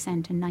telegram they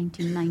sent in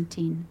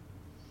 1919.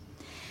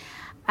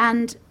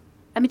 And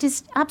I mean, it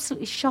is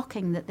absolutely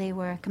shocking that they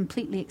were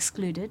completely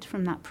excluded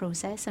from that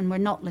process and were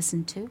not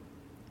listened to.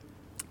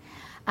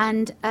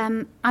 And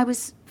I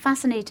was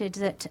fascinated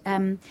that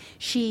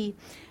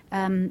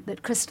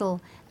that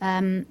Crystal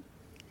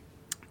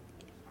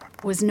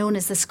was known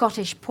as the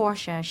Scottish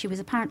Portia. She was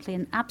apparently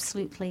an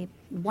absolutely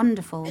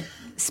wonderful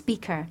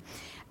speaker.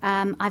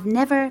 I've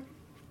never,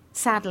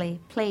 sadly,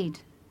 played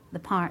the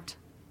part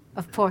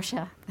of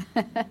Portia.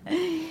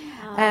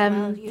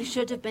 Well, you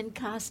should have been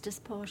cast as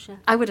Portia.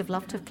 I would have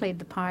loved to have played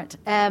the part,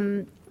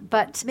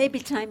 but maybe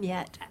time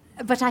yet.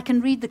 But I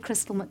can read the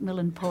Crystal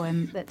Macmillan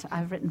poem that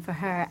I've written for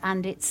her,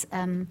 and it's.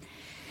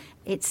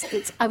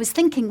 I was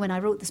thinking when I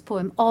wrote this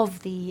poem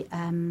of the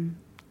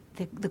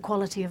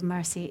quality of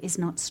mercy is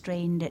not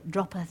strained; it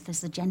droppeth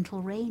as the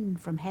gentle rain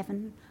from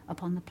heaven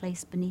upon the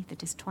place beneath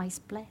it is twice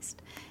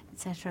blessed,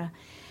 etc.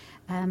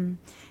 A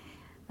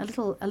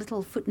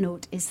little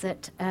footnote is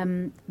that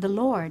the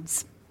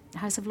Lords, the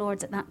House of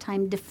Lords at that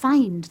time,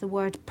 defined the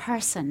word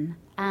person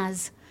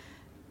as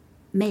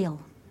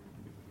male.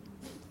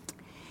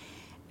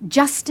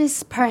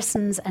 Justice,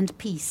 persons, and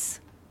peace.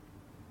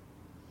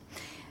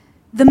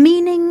 The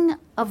meaning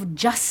of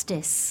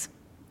justice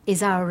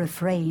is our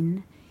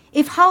refrain.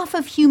 If half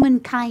of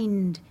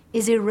humankind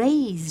is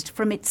erased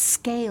from its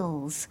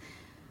scales,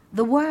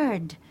 the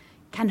word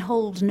can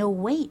hold no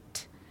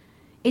weight.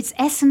 Its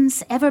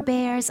essence ever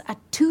bears a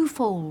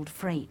twofold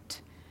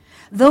freight.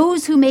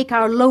 Those who make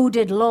our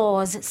loaded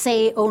laws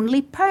say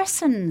only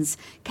persons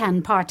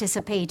can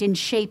participate in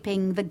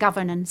shaping the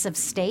governance of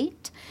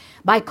state.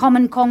 By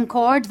common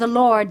concord, the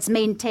Lords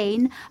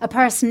maintain a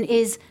person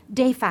is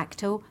de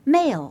facto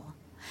male.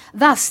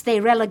 Thus they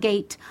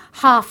relegate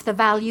half the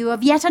value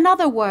of yet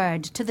another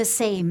word to the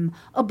same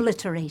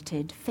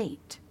obliterated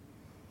fate.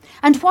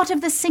 And what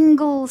of the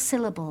single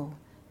syllable,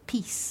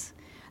 peace,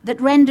 that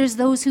renders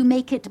those who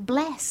make it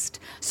blessed,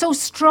 so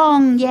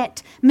strong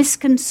yet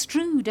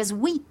misconstrued as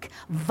weak,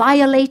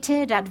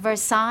 violated at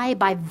Versailles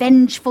by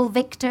vengeful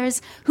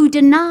victors who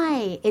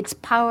deny its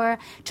power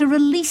to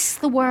release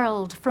the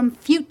world from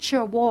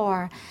future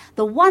war?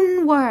 The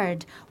one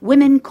word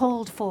women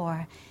called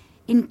for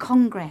in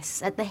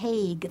Congress at The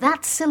Hague,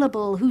 that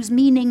syllable whose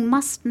meaning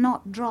must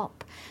not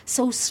drop,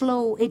 so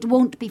slow it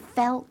won't be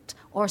felt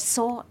or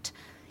sought.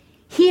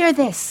 Hear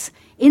this,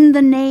 in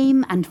the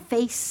name and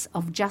face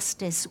of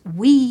justice,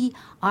 we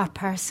are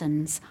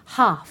persons,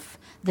 half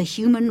the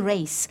human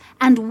race,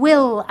 and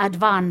will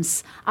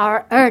advance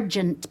our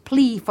urgent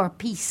plea for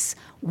peace.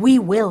 We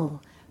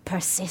will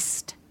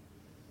persist.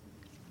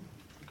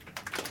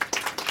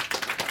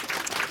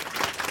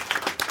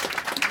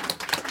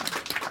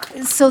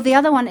 So the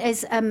other one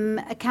is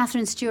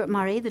Catherine Stewart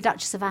Murray, the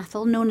Duchess of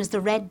Atholl, known as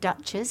the Red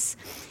Duchess.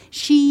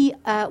 She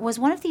was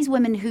one of these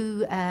women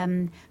who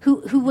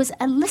was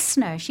a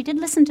listener. She did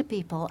listen to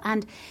people,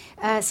 and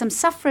some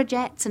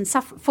suffragettes and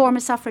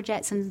former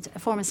suffragettes and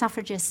former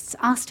suffragists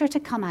asked her to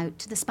come out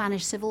to the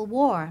Spanish Civil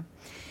War,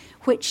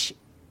 which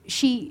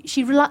she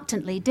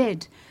reluctantly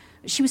did.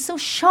 She was so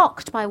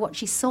shocked by what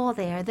she saw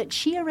there that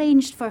she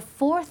arranged for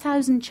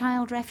 4,000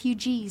 child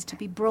refugees to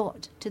be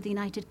brought to the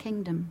United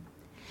Kingdom,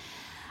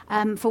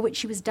 for which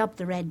she was dubbed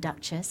the Red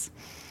Duchess.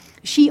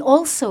 She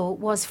also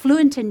was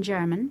fluent in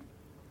German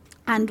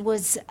and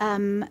was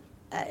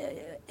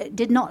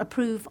did not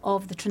approve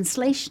of the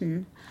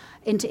translation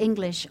into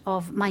English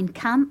of Mein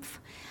Kampf.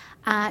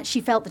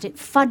 She felt that it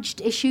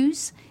fudged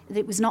issues, that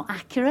it was not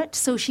accurate,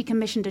 so she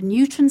commissioned a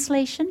new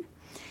translation.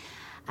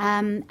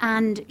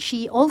 And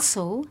she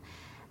also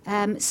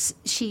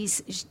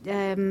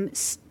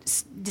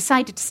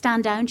decided to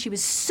stand down. She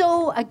was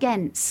so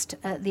against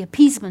the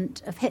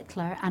appeasement of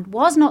Hitler and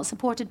was not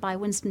supported by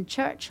Winston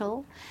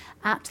Churchill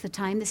at the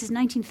time. This is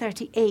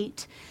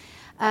 1938.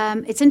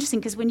 It's interesting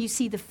because when you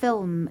see the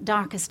film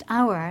Darkest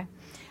Hour,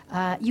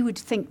 you would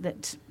think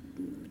that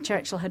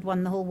Churchill had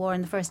won the whole war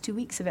in the first 2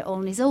 weeks of it all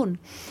on his own.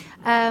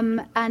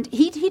 And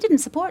he didn't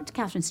support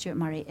Catherine Stewart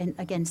Murray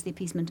against the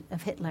appeasement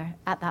of Hitler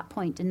at that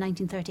point in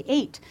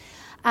 1938.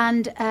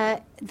 And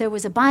there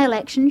was a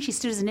by-election. She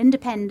stood as an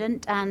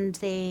independent, and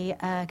the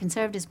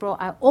Conservatives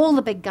brought out all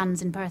the big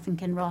guns in Perth and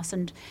Kinross,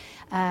 and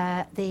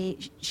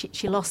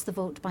she lost the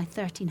vote by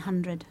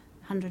 1,300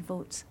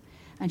 votes.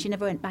 And she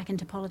never went back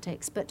into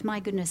politics. But my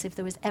goodness, if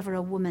there was ever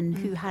a woman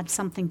who had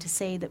something to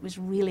say that was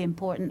really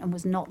important and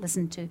was not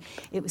listened to,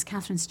 it was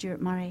Catherine Stewart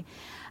Murray.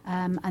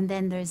 And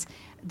then there's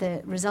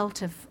the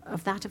result of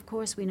that, of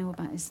course, we know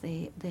about is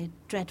the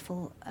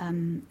dreadful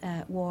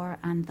war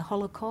and the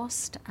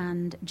Holocaust,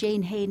 and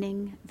Jane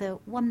Haining, the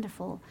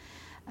wonderful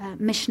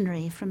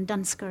missionary from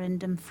Dunsker in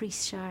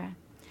Dumfriesshire.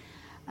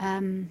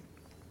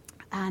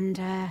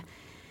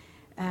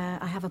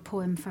 I have a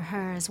poem for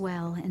her as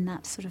well in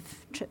that sort of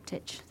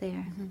triptych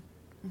there.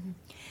 Mm-hmm.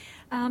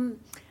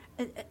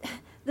 Mm-hmm.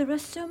 There are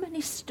so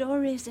many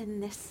stories in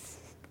this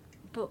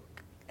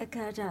book,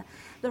 Gerda.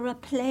 There are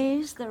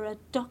plays, there are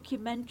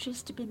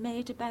documentaries to be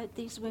made about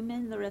these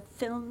women, there are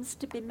films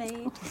to be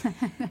made.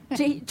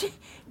 do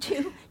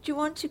you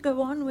want to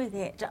go on with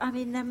it? I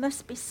mean, there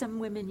must be some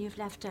women you've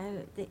left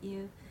out that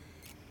you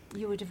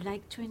would have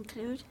liked to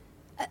include.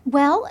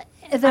 Well,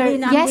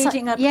 I'm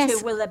leading up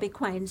to Will There Be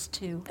Quines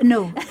 2?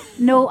 No,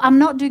 I'm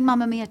not doing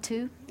Mamma Mia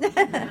 2.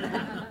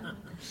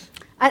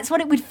 That's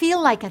what it would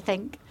feel like, I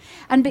think.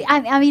 And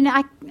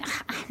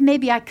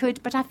maybe I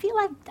could, but I feel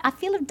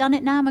I've done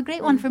it now. I'm a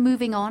great one for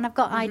moving on. I've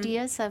got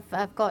ideas.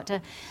 I've got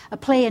a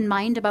play in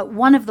mind about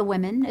one of the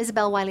women,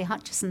 Isabel Wiley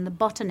Hutchison, the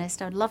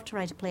botanist. I would love to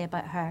write a play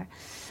about her.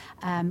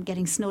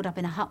 Getting snowed up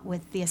in a hut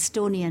with the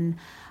Estonian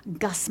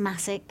Gus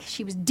Masick.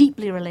 She was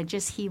deeply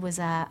religious. He was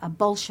a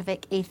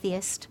Bolshevik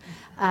atheist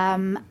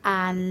and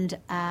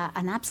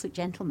an absolute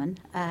gentleman,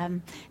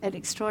 an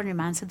extraordinary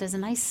man. So there's a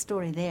nice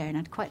story there, and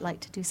I'd quite like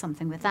to do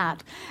something with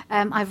that.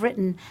 I've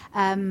written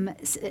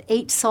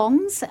 8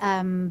 songs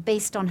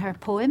based on her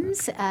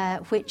poems,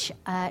 which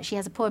she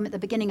has a poem at the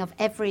beginning of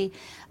every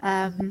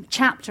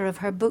chapter of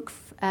her book,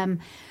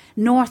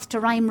 North to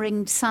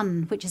Rime-Ringed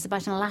Sun, which is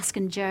about an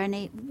Alaskan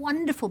journey.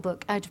 Wonderful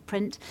book, out of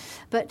print.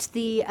 But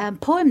the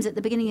poems at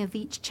the beginning of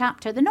each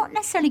chapter, they're not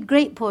necessarily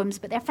great poems,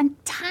 but they're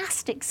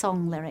fantastic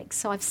song lyrics.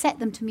 So I've set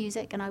them to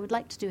music, and I would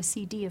like to do a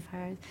CD of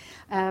her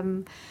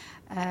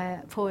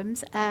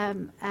poems.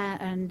 So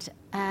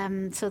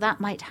that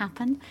might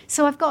happen.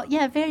 So I've got,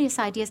 various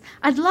ideas.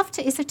 I'd love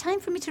to... Is there time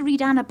for me to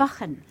read Anna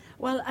Buchan?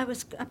 Well, I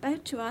was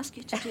about to ask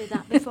you to do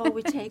that before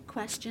we take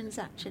questions,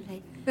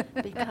 actually,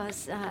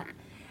 because...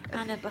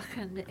 Anna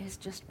Buchan is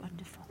just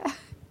wonderful.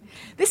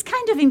 This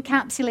kind of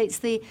encapsulates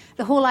the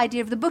whole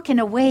idea of the book in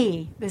a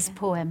way, this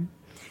poem.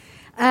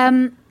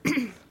 Anna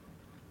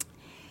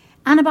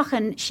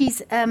Buchan, she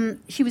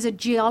was a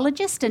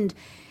geologist and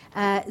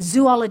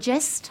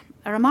zoologist,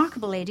 a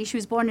remarkable lady. She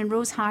was born in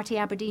Rosehearty,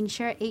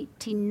 Aberdeenshire,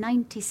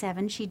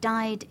 1897. She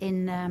died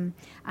in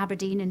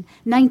Aberdeen in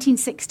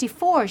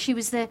 1964. She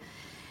was the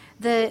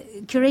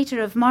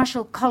curator of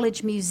Marshall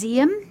College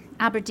Museum,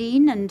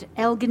 Aberdeen, and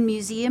Elgin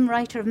Museum,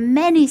 writer of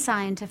many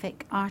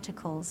scientific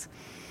articles.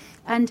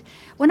 And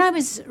when I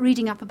was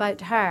reading up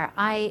about her,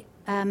 I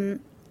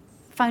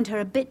found her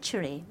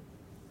obituary,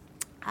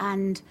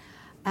 and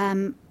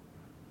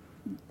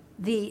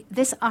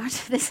this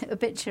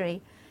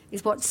obituary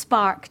is what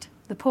sparked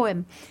the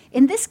poem.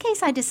 In this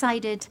case, I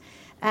decided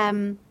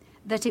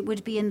that it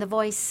would be in the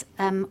voice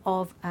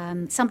of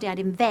somebody I'd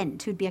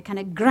invent, who'd be a kind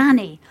of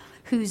granny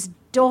whose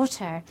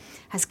daughter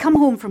has come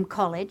home from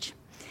college,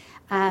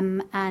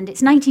 and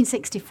it's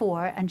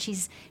 1964, and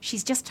she's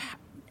just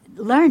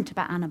learnt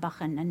about Anna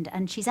Buchan,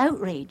 and she's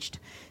outraged.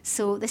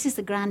 So this is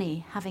the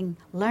granny having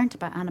learnt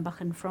about Anna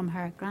Buchan from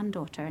her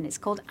granddaughter, and it's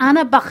called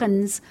Anna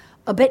Buchan's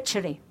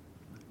Obituary.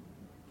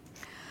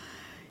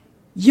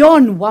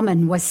 Yon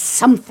woman was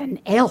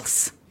something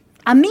else.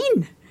 I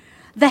mean,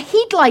 the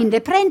headline they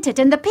printed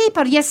in the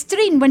paper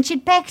yestreen when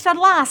she'd pecked her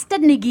last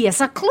didn't gie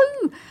us a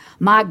clue.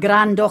 My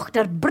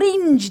granddaughter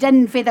breenged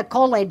in for the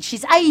college.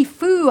 She's aye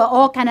foo at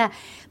all kind of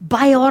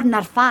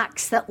by-ordinary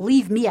facts that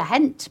leave me a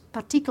hint,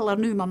 particular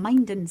noo my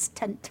mindin's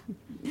tint.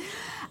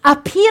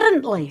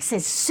 Apparently,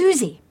 says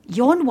Susie,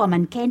 yon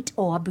woman kent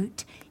all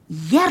about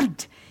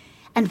yerd,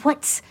 and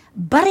what's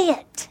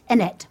buried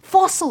in it,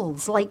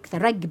 fossils like the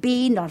rig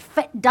bane or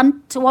fit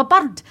dunt to a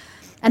bird,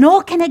 and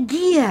all kind of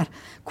gear,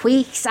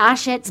 quaichs,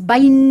 ashets,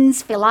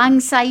 bines,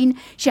 filang sign.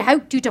 She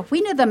howked out a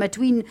wheen of them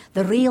between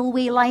the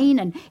railway line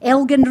and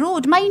Elgin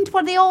Road. Mind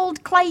where the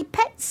old clay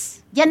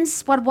pits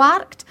yince were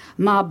warked.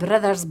 My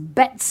brother's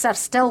bits are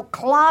still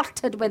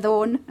clarted with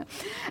on.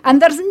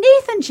 And there's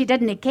naething she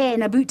didn't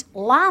ken about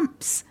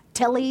lamps,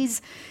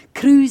 tillies,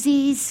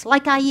 cruises,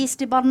 like I used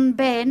to burn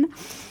Ben.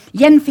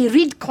 Yin fi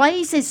reed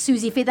clay, says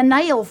Susie, fi the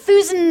Nile,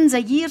 thousands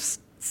a year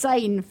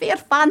sign, fair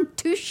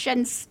fantouche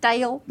in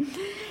style.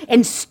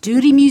 In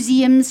Story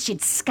museums,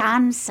 she'd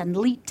scans and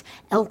leet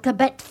ilka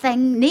bit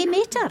thing, nae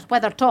matter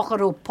whether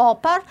talker o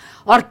pauper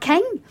or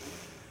king.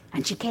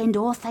 And she kenned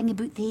all thing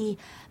about the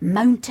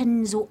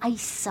mountains o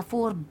ice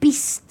afore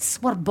beasts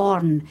were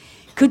born.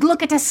 Could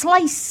look at a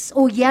slice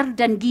o yerd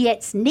and gie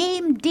its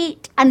name,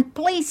 date and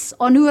place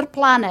on our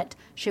planet.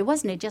 She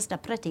wasn't just a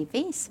pretty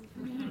face.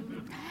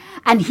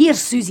 And here's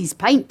Susie's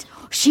pint.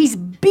 She's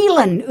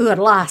beelin' our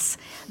lass.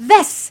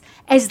 This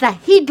is the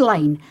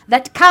headline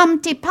that came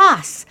to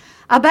pass.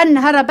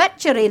 Abin her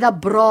obituary, the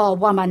braw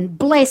woman,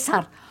 bless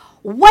her,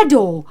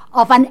 widow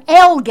of an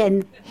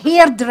Elgin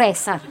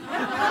hairdresser.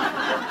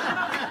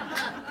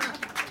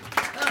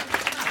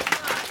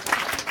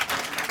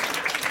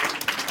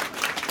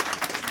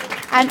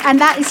 And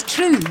that is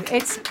true.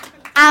 It's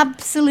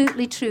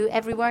absolutely true,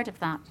 every word of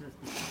that.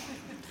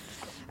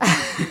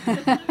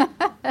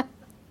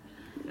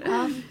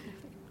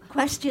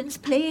 Questions,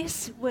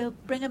 please. We'll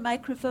bring a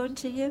microphone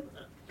to you.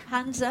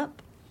 Hands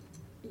up.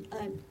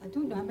 I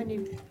don't know how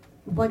many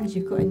ones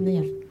you got in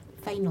their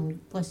final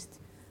list.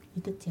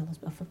 You did tell us,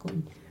 but I've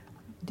forgotten.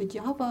 Did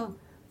you have a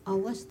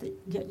list that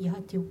you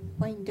had to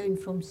wind down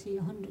from, say,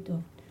 100,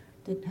 or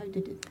how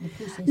did it, the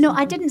process? No,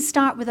 I didn't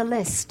start with a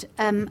list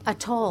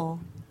at all.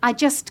 I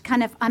just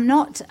kind of, I'm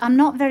not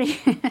very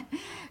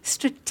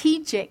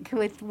strategic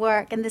with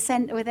work in the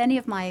sense, with any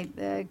of my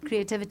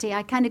creativity.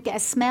 I kind of get a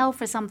smell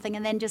for something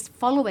and then just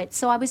follow it.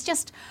 So I was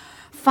just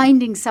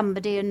finding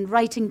somebody and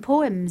writing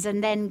poems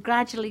and then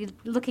gradually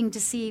looking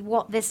to see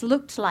what this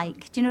looked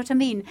like. Do you know what I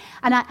mean?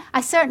 And I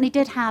certainly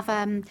did have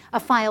a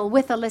file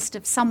with a list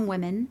of some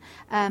women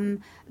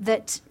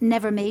that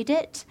never made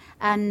it.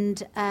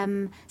 And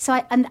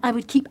so I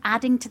would keep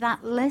adding to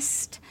that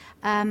list.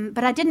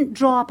 But I didn't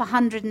draw up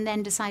 100 and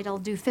then decide I'll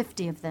do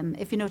 50 of them,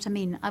 if you know what I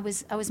mean. I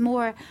was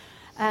more,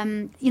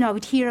 I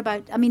would hear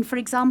about, for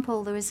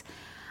example,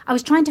 I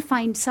was trying to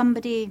find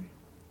somebody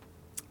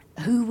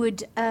who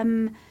would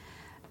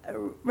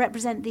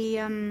represent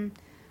the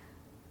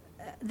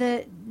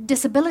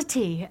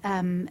disability,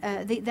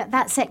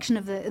 that section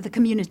of the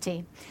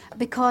community,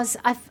 because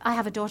I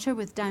have a daughter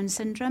with Down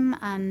syndrome,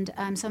 and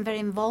so I'm very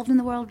involved in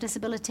the world of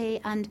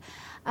disability, and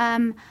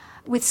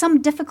with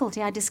some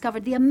difficulty I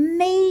discovered the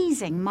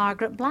amazing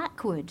Margaret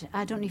Blackwood.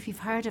 I don't know if you've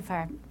heard of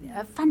her.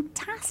 A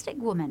fantastic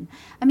woman.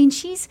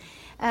 She's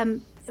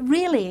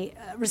really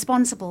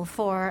responsible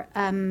for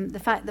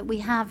the fact that we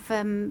have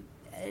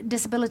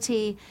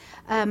disability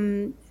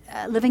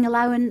living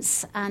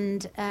allowance,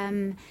 and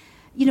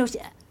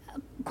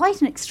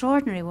quite an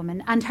extraordinary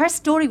woman. And her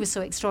story was so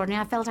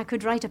extraordinary, I felt I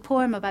could write a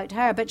poem about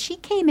her. But she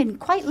came in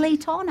quite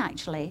late on,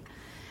 actually.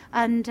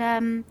 And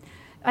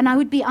I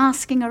would be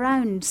asking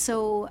around.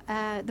 So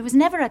there was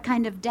never a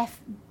kind of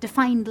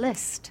defined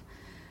list,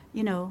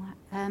 I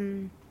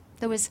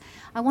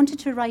wanted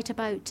to write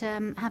about,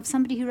 have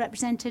somebody who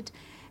represented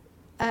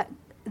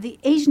the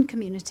Asian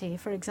community,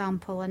 for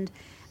example. And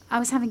I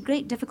was having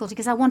great difficulty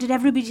because I wanted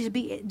everybody to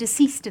be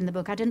deceased in the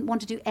book. I didn't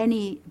want to do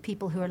any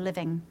people who are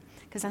living,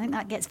 because I think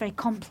that gets very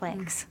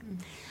complex.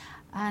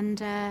 And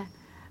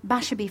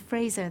Bashaby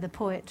Fraser, the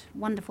poet,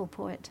 wonderful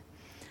poet,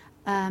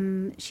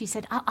 she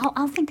said,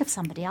 I'll think of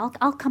somebody.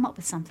 I'll come up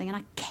with something. And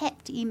I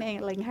kept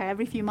emailing her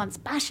every few months,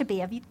 Bashaby,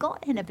 have you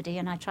got anybody?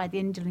 And I tried the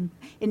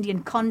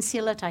Indian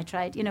consulate. I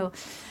tried,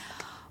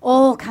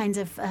 all kinds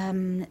of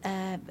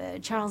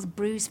Charles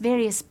Bruce,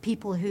 various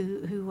people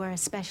who were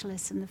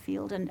specialists in the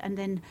field. And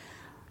then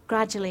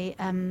gradually,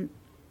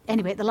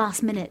 anyway, at the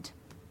last minute,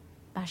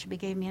 Bashaby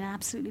gave me an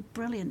absolutely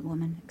brilliant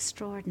woman,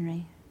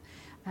 extraordinary,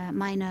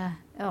 Mina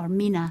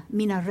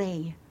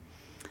Ray,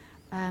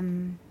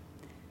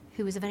 who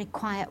who was a very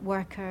quiet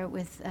worker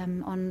with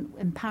on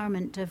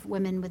empowerment of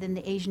women within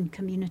the Asian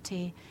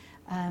community,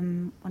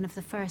 one of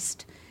the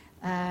first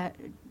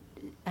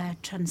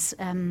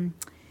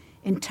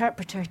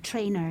interpreter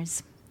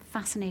trainers,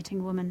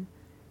 fascinating woman.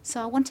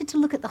 So I wanted to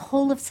look at the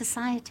whole of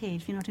society,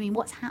 if you know what I mean,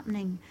 what's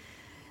happening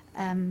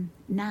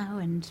now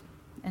and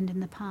in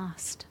the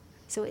past.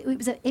 So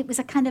it was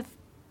a kind of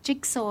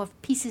jigsaw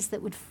of pieces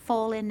that would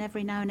fall in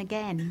every now and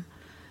again.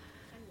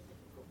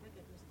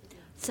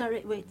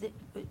 Sorry,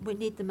 we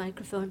need the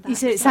microphone back. You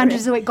said it sounded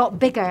as though it got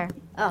bigger.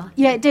 Oh.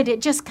 Yeah, it did.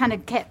 It just kind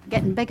of kept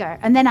getting bigger.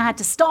 And then I had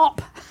to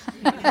stop.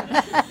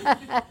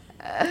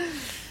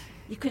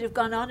 You could have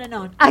gone on and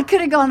on. I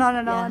could have gone on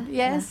and on,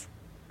 yes.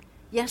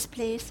 Yeah. Yes,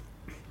 please.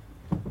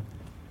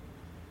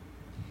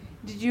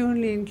 Did you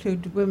only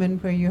include women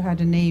where you had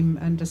a name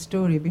and a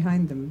story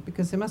behind them?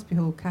 Because there must be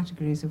whole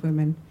categories of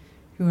women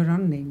who are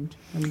unnamed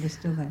and they're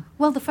still there.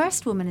 Well, the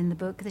first woman in the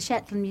book, the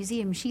Shetland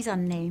Museum, she's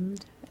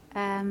unnamed.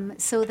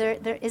 So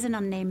there is an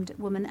unnamed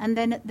woman. And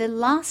then the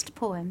last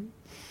poem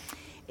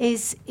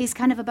is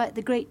kind of about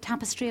the great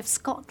tapestry of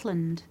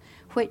Scotland,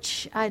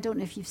 which I don't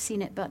know if you've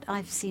seen it, but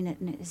I've seen it,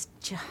 and it is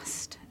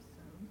just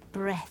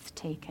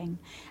breathtaking.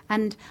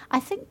 And I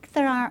think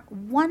there are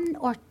one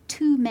or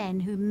two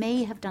men who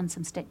may have done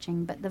some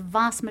stitching, but the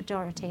vast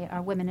majority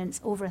are women, and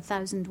it's over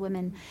 1,000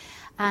 women.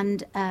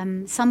 And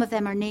some of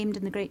them are named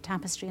in the Great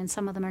Tapestry, and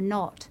some of them are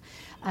not.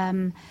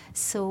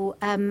 So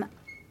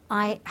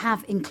I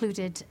have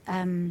included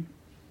them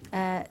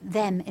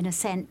in a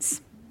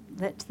sense,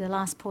 that the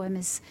last poem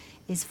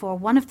is for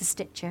one of the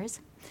stitchers,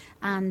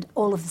 and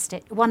all of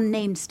the one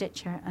named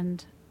stitcher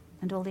and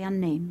all the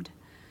unnamed.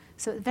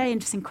 So a very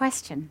interesting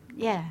question.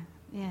 Yeah,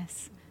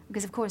 yes.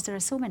 Because of course there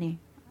are so many,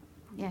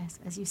 yes,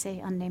 as you say,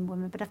 unnamed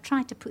women, but I've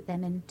tried to put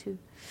them into,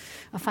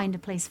 I'll find a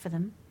place for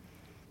them.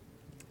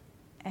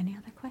 Any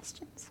other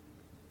questions?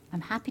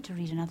 I'm happy to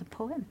read another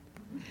poem.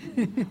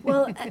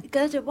 Well,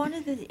 Gerda, one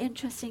of the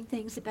interesting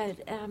things about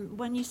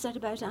when you said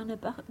about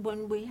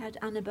when we had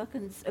Anna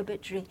Buchan's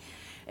obituary,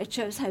 it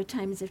shows how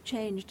times have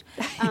changed.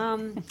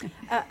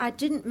 I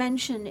didn't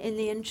mention in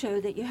the intro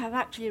that you have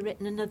actually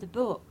written another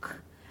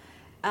book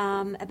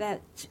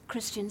about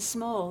Christian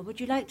Small. Would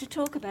you like to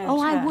talk about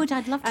Oh, her? I would.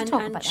 I'd love to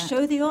talk about that. And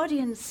show the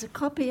audience a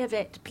copy of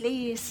it,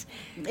 please.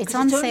 It's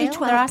on sale. Only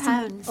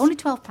 £12. Only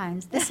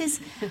 £12.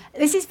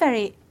 This is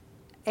very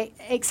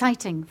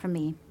exciting for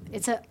me.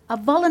 It's a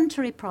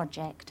voluntary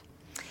project.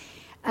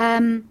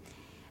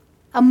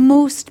 A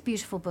most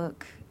beautiful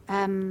book.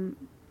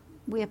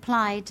 We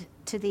applied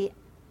to the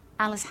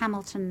Alice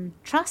Hamilton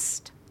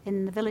Trust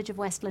in the village of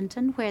West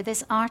Linton, where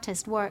this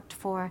artist worked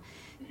for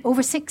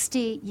over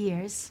 60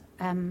 years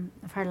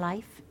of her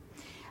life,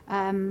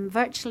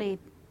 virtually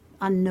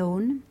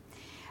unknown.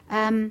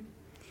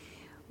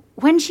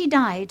 When she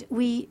died,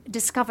 we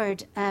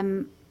discovered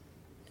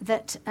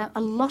that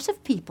a lot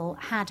of people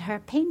had her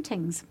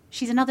paintings.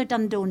 She's another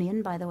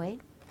Dundonian, by the way.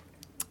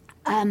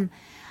 And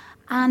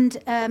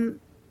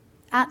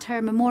at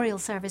her memorial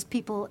service,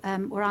 people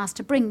were asked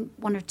to bring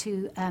one or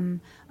two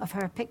of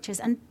her pictures,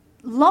 and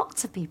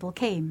lots of people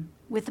came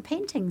with the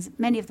paintings,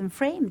 many of them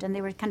framed, and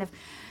they were kind of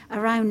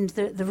around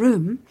the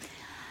room.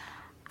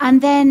 And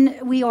then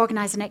we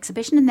organised an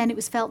exhibition, and then it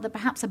was felt that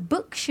perhaps a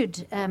book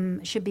should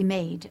be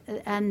made.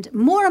 And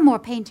more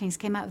paintings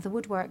came out of the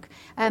woodwork.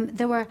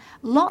 There were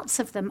lots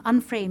of them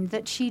unframed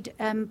that she'd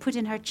put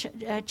in her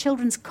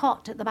children's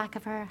cot at the back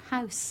of her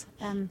house.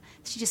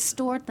 She just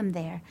stored them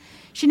there.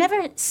 She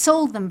never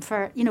sold them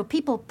for,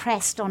 people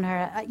pressed on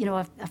her,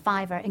 a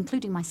fiver,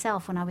 including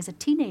myself when I was a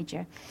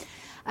teenager.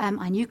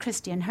 I knew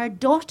Christian. Her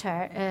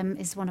daughter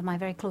is one of my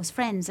very close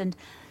friends, and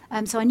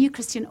so I knew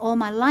Christian all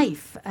my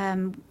life,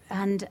 and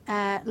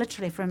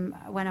literally from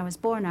when I was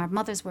born, our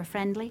mothers were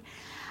friendly.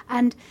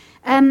 And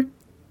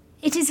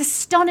it is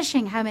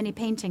astonishing how many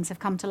paintings have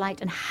come to light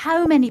and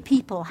how many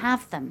people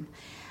have them.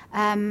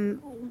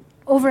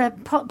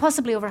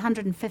 Possibly over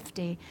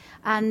 150.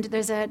 And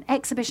there's an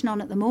exhibition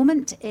on at the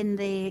moment in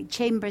the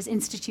Chambers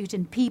Institute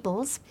in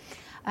Peebles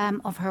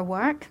of her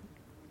work.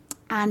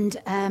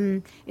 And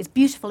it's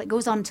beautiful. It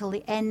goes on till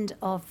the end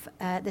of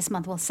this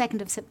month,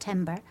 2nd of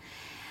September.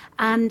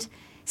 And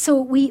so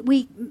we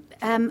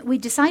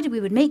decided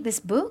we would make this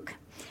book,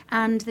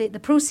 and the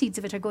proceeds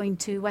of it are going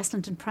to West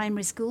Linton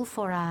Primary School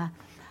for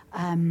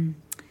an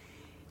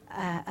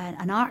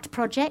art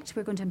project.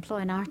 We're going to employ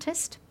an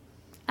artist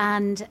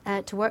and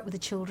to work with the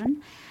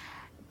children.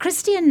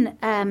 Christian,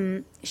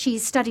 she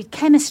studied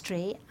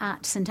chemistry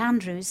at St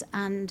Andrews,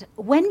 and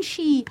when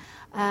she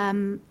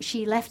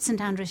left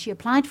St Andrews, she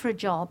applied for a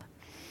job,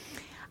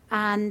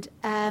 and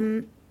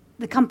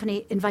the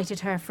company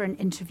invited her for an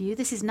interview.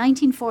 This is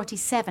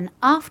 1947,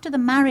 after the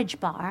marriage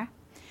bar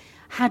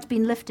had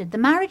been lifted. The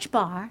marriage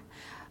bar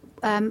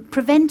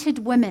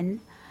prevented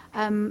women,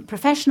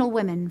 professional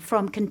women,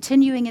 from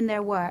continuing in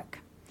their work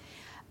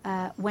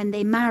when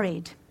they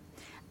married.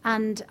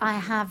 And I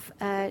have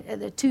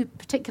the two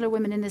particular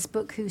women in this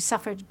book who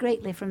suffered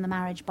greatly from the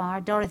marriage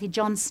bar. Dorothy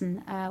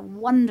Johnson, a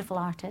wonderful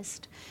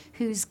artist,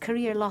 whose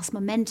career lost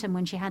momentum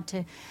when she had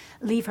to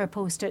leave her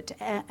post at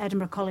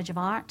Edinburgh College of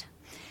Art.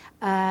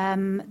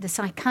 The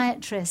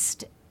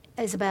psychiatrist,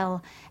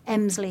 Isabel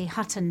Emsley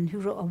Hutton, who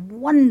wrote a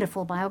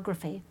wonderful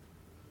biography,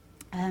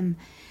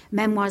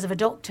 Memoirs of a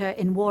Doctor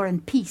in War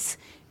and Peace,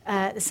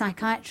 the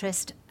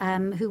psychiatrist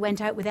who went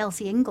out with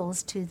Elsie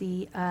Ingalls to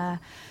the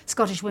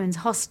Scottish Women's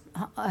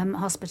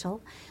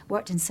Hospital,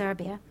 worked in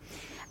Serbia.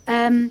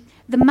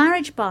 The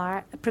marriage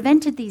bar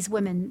prevented these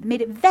women,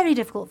 made it very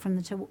difficult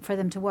for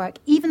them to work.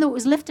 Even though it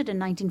was lifted in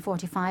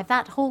 1945,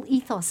 that whole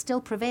ethos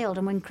still prevailed.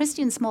 And when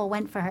Christian Small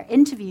went for her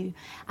interview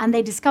and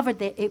they discovered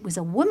that it was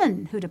a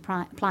woman who'd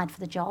applied for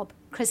the job,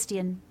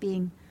 Christian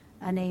being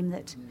a name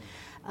that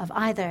of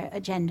either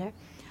gender,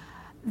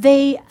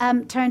 they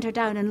turned her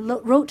down and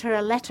wrote her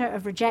a letter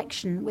of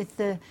rejection with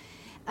the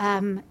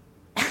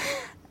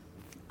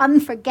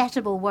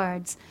unforgettable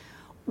words,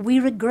 "We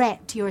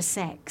regret your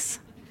sex."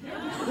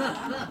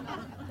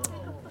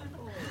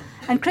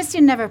 And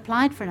Christian never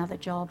applied for another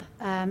job.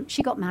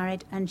 She got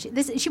married, and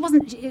she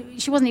wasn't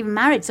even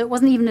married, so it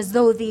wasn't even as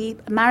though the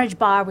marriage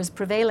bar was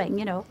prevailing,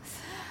 you know.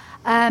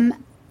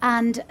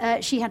 And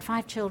she had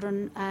 5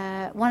 children.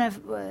 One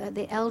of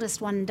the eldest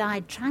one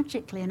died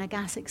tragically in a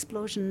gas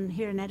explosion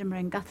here in Edinburgh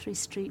in Guthrie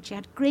Street. She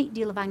had a great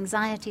deal of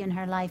anxiety in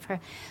her life. Her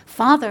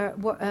father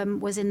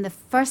was in the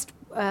First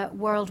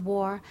World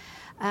War,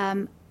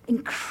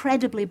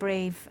 incredibly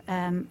brave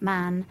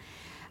man,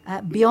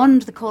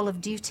 beyond the call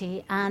of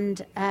duty,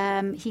 and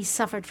he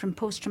suffered from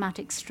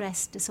post-traumatic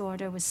stress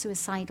disorder, was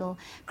suicidal.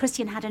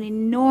 Christian had an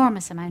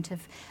enormous amount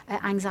of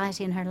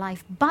anxiety in her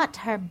life, but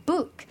her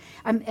book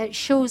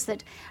shows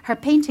that her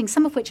paintings,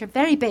 some of which are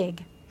very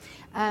big,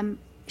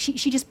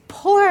 she just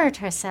poured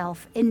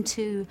herself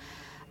into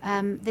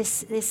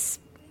this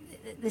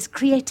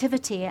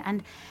creativity,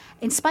 and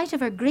in spite of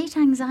her great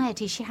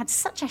anxiety, she had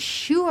such a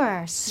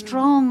sure,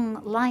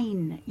 strong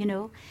line, you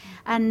know.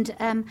 And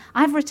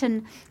I've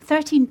written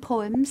 13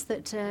 poems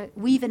that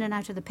weave in and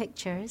out of the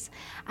pictures.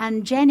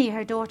 And Jenny,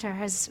 her daughter,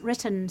 has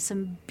written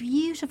some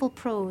beautiful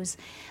prose.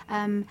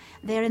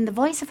 They're in the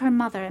voice of her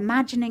mother,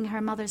 imagining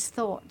her mother's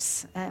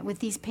thoughts with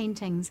these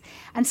paintings.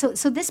 And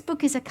so this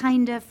book is a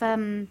kind of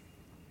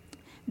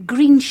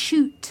green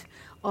shoot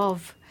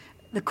of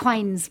the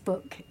Quines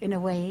book, in a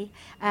way.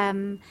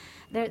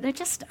 They're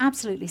just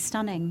absolutely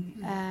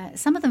stunning.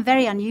 Some of them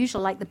very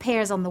unusual, like the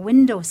pears on the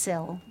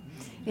windowsill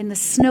in the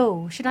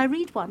snow. Should I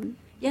read one?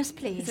 Yes,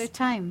 please. Is there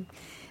time?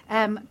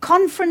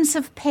 Conference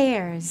of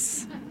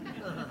Pears.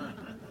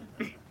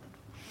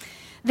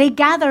 They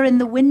gather in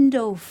the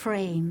window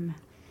frame,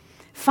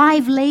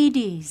 5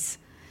 ladies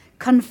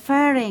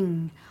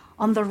conferring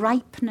on the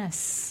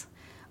ripeness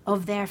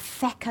of their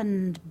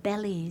fecund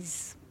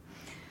bellies.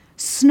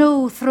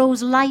 Snow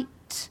throws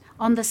light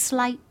on the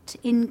slight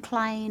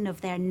incline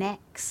of their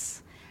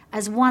necks,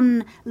 as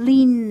one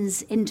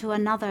leans into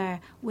another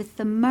with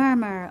the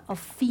murmur of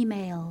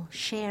female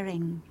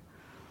sharing.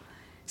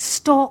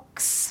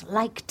 Stalks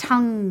like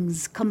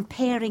tongues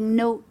comparing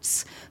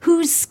notes,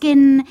 whose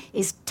skin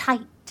is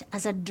tight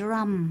as a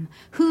drum,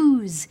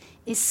 whose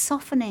is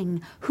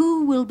softening,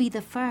 who will be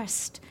the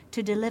first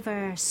to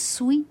deliver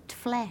sweet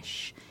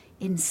flesh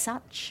in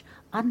such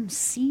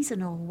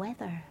unseasonal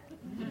weather.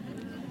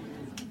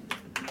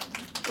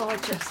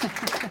 Gorgeous.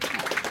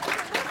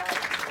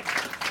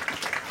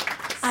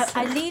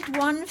 I need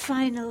one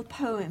final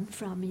poem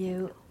from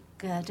you,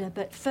 Gerda,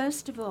 but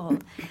first of all,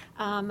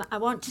 I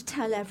want to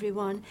tell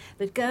everyone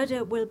that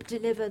Gerda will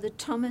deliver the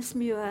Thomas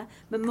Muir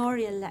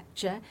Memorial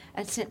Lecture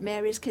at St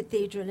Mary's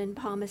Cathedral in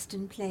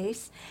Palmerston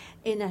Place,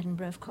 in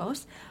Edinburgh, of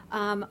course,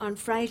 on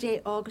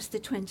Friday, August the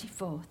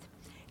 24th.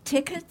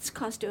 Tickets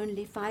cost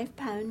only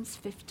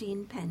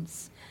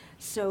 £5.15.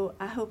 So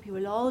I hope you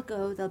will all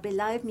go. There'll be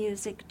live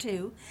music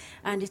too,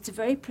 and it's a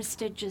very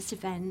prestigious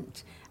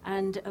event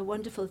and a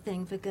wonderful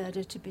thing for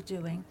Gerda to be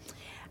doing.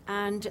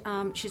 And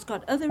she's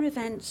got other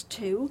events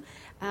too,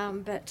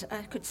 but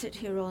I could sit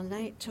here all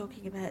night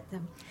talking about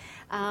them.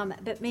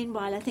 But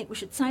meanwhile, I think we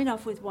should sign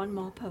off with one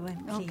more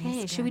poem, please. Okay,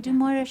 Gerda. should we do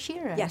Moira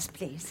Shearer? Yes,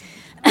 please.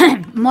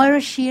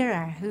 Moira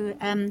Shearer, who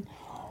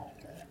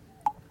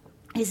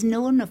is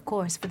known, of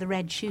course, for the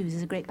Red Shoes,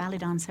 is a great ballet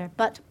dancer,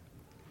 but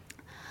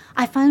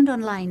I found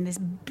online this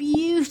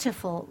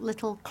beautiful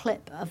little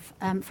clip of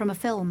from a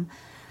film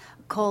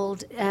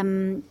called,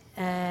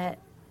 I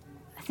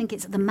think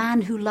it's The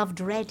Man Who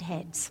Loved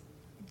Redheads.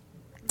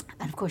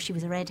 And of course she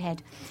was a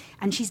redhead.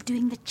 And she's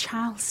doing the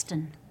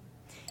Charleston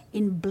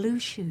in blue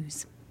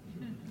shoes.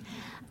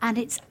 And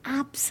it's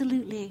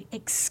absolutely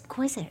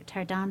exquisite,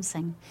 her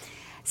dancing.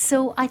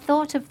 So I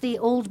thought of the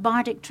old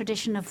bardic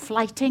tradition of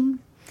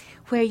flighting,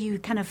 where you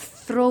kind of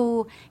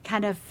throw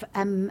kind of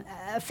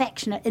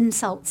affectionate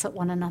insults at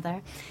one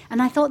another.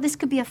 And I thought this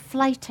could be a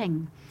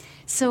flighting.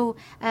 So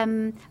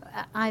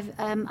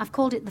I've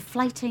called it the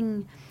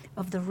flighting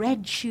of the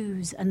red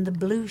shoes and the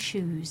blue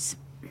shoes.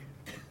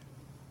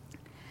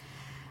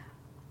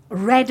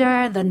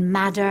 Redder than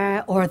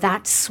madder, or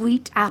that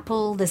sweet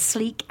apple the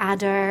sleek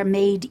adder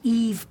made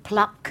Eve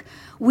pluck.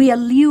 We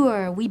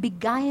allure, we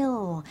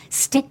beguile,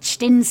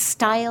 stitched in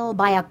style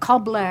by a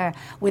cobbler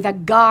with a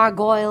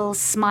gargoyle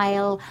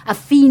smile, a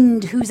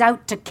fiend who's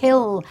out to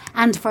kill,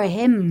 and for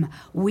him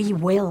we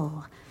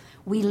will.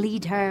 We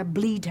lead her,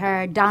 bleed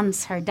her,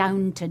 dance her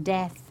down to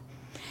death.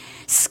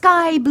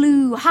 Sky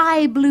blue,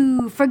 high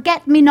blue,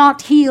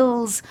 forget-me-not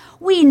heels.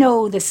 We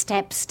know the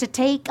steps to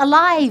take,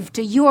 alive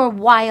to your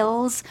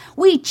wiles.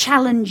 We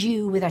challenge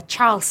you with a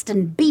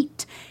Charleston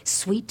beat,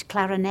 sweet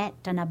clarinet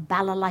and a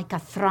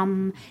balalaika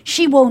thrum.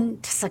 She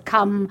won't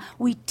succumb.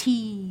 We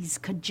tease,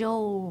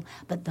 cajole,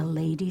 but the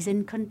lady's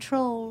in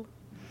control.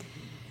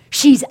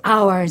 She's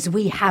ours,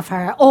 we have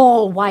her,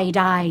 all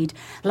wide-eyed,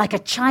 like a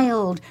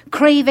child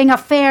craving a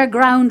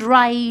fairground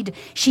ride.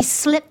 She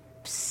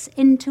slips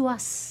into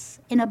us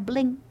in a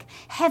blink,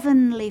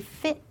 heavenly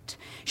fit.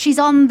 She's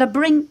on the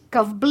brink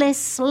of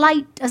bliss,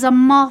 light as a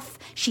moth.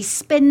 She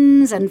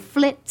spins and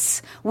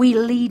flits. We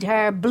lead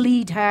her,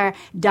 bleed her,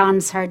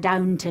 dance her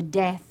down to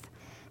death.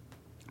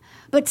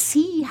 But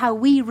see how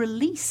we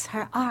release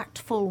her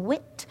artful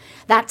wit,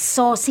 that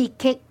saucy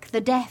kick, the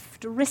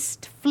deft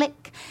wrist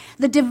flick,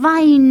 the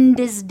divine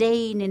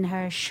disdain in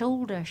her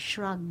shoulder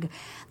shrug,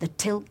 the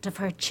tilt of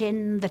her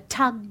chin, the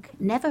tug,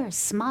 never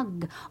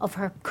smug, of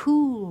her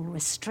cool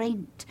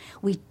restraint.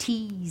 We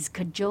tease,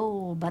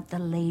 cajole, but the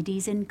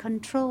lady's in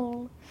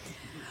control.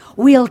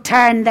 We'll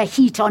turn the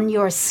heat on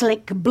your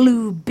slick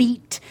blue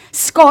beat,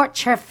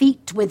 scorch her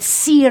feet with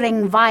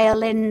searing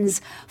violins,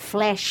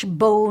 flesh,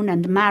 bone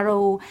and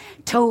marrow,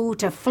 toe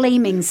to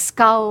flaming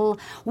skull.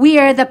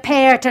 We're the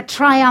pair to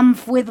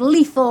triumph with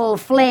lethal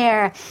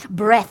flare,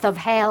 breath of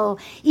hell.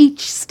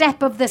 Each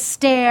step of the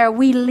stair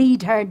we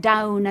lead her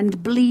down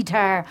and bleed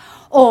her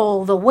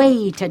all the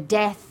way to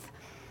death.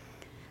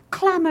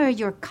 Clamour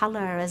your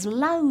colour as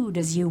loud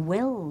as you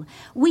will.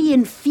 We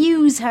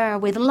infuse her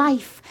with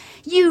life.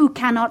 You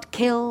cannot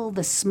kill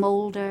the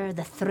smoulder,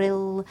 the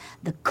thrill,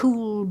 the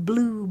cool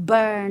blue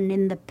burn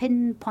in the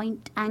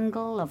pinpoint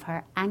angle of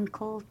her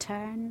ankle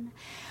turn.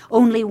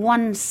 Only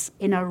once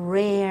in a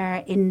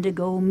rare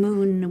indigo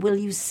moon will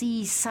you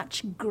see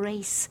such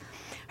grace.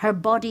 Her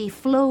body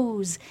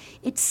flows.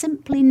 It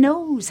simply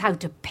knows how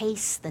to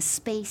pace the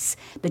space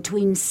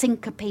between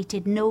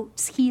syncopated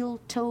notes, heel,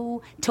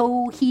 toe,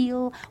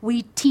 heel.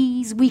 We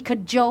tease, we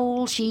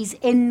cajole, she's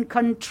in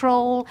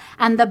control.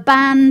 And the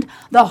band,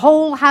 the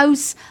whole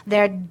house,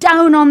 they're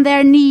down on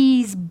their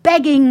knees,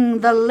 begging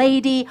the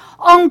lady,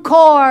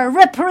 encore,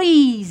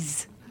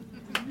 reprise.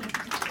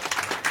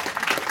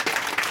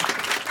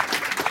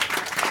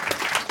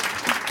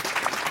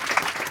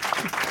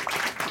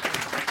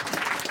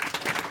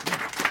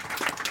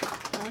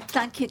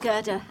 Thank you,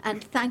 Gerda,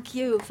 and thank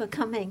you for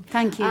coming.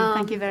 Thank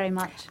you very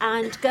much.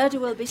 And Gerda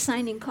will be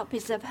signing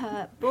copies of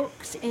her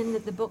books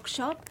in the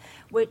bookshop,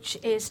 which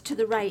is to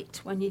the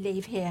right when you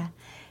leave here,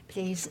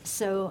 please.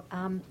 So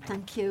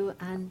thank you,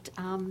 and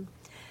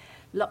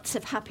lots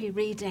of happy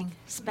reading,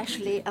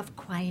 especially of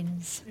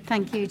Quines.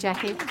 Thank you,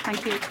 Jackie.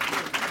 Thank you.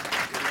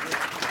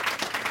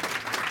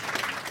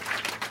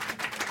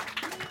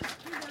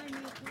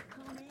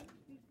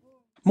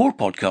 More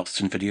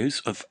podcasts and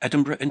videos of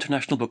Edinburgh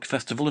International Book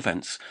Festival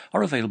events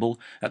are available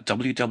at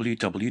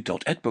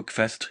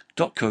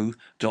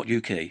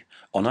www.edbookfest.co.uk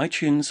on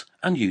iTunes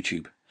and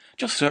YouTube.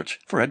 Just search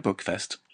for Ed Book Fest.